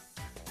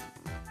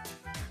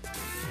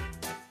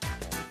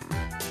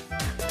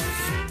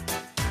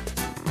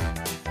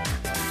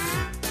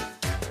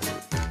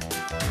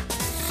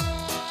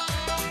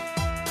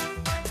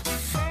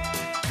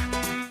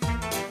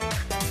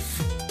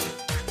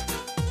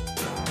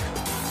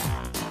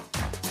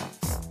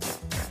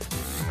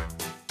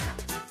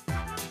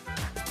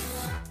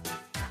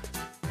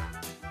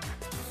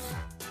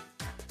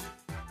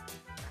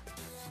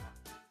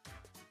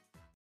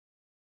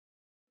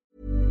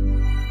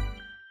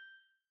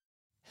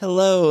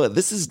 Hello,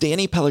 this is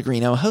Danny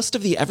Pellegrino, host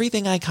of the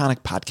Everything Iconic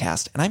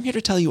podcast, and I'm here to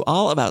tell you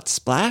all about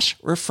Splash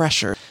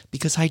Refresher,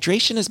 because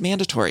hydration is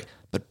mandatory,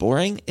 but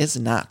boring is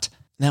not.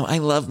 Now, I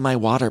love my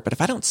water, but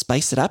if I don't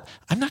spice it up,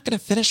 I'm not going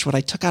to finish what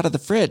I took out of the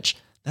fridge.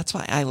 That's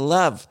why I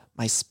love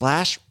my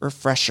Splash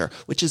Refresher,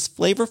 which is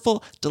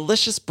flavorful,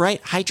 delicious,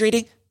 bright,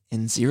 hydrating,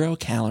 and 0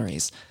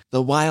 calories.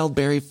 The wild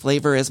berry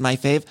flavor is my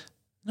fave.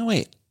 No,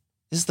 wait,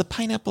 is the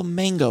pineapple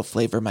mango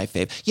flavor my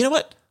fave? You know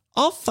what?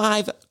 All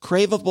 5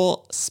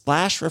 craveable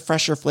Splash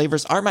Refresher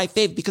flavors are my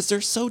fave because they're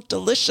so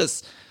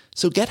delicious.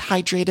 So get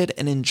hydrated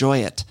and enjoy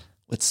it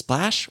with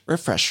Splash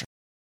Refresher.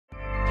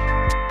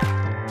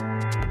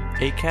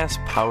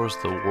 Acast powers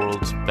the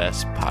world's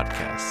best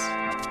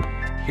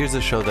podcasts. Here's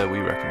a show that we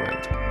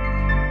recommend.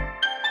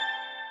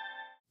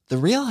 The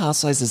Real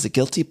Housewives is a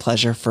guilty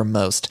pleasure for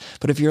most,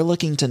 but if you're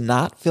looking to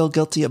not feel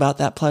guilty about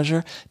that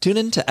pleasure, tune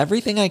in to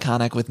Everything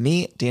Iconic with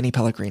me, Danny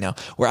Pellegrino,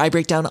 where I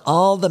break down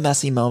all the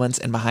messy moments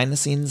and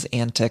behind-the-scenes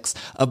antics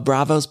of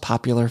Bravo's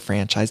popular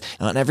franchise.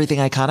 And on Everything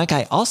Iconic,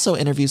 I also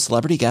interview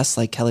celebrity guests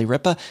like Kelly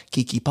Ripa,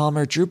 Keke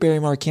Palmer, Drew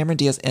Barrymore, Cameron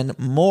Diaz, and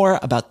more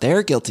about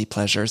their guilty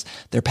pleasures,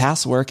 their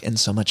past work, and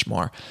so much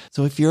more.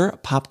 So if you're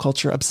pop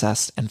culture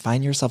obsessed and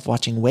find yourself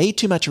watching way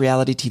too much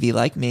reality TV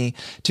like me,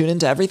 tune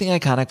into Everything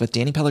Iconic with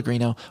Danny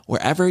Pellegrino,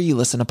 wherever you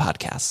listen to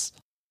podcasts.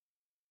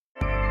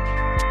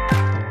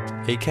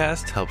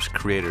 Acast helps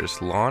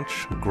creators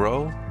launch,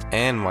 grow,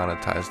 and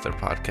monetize their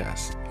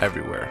podcasts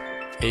everywhere.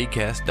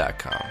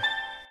 Acast.com.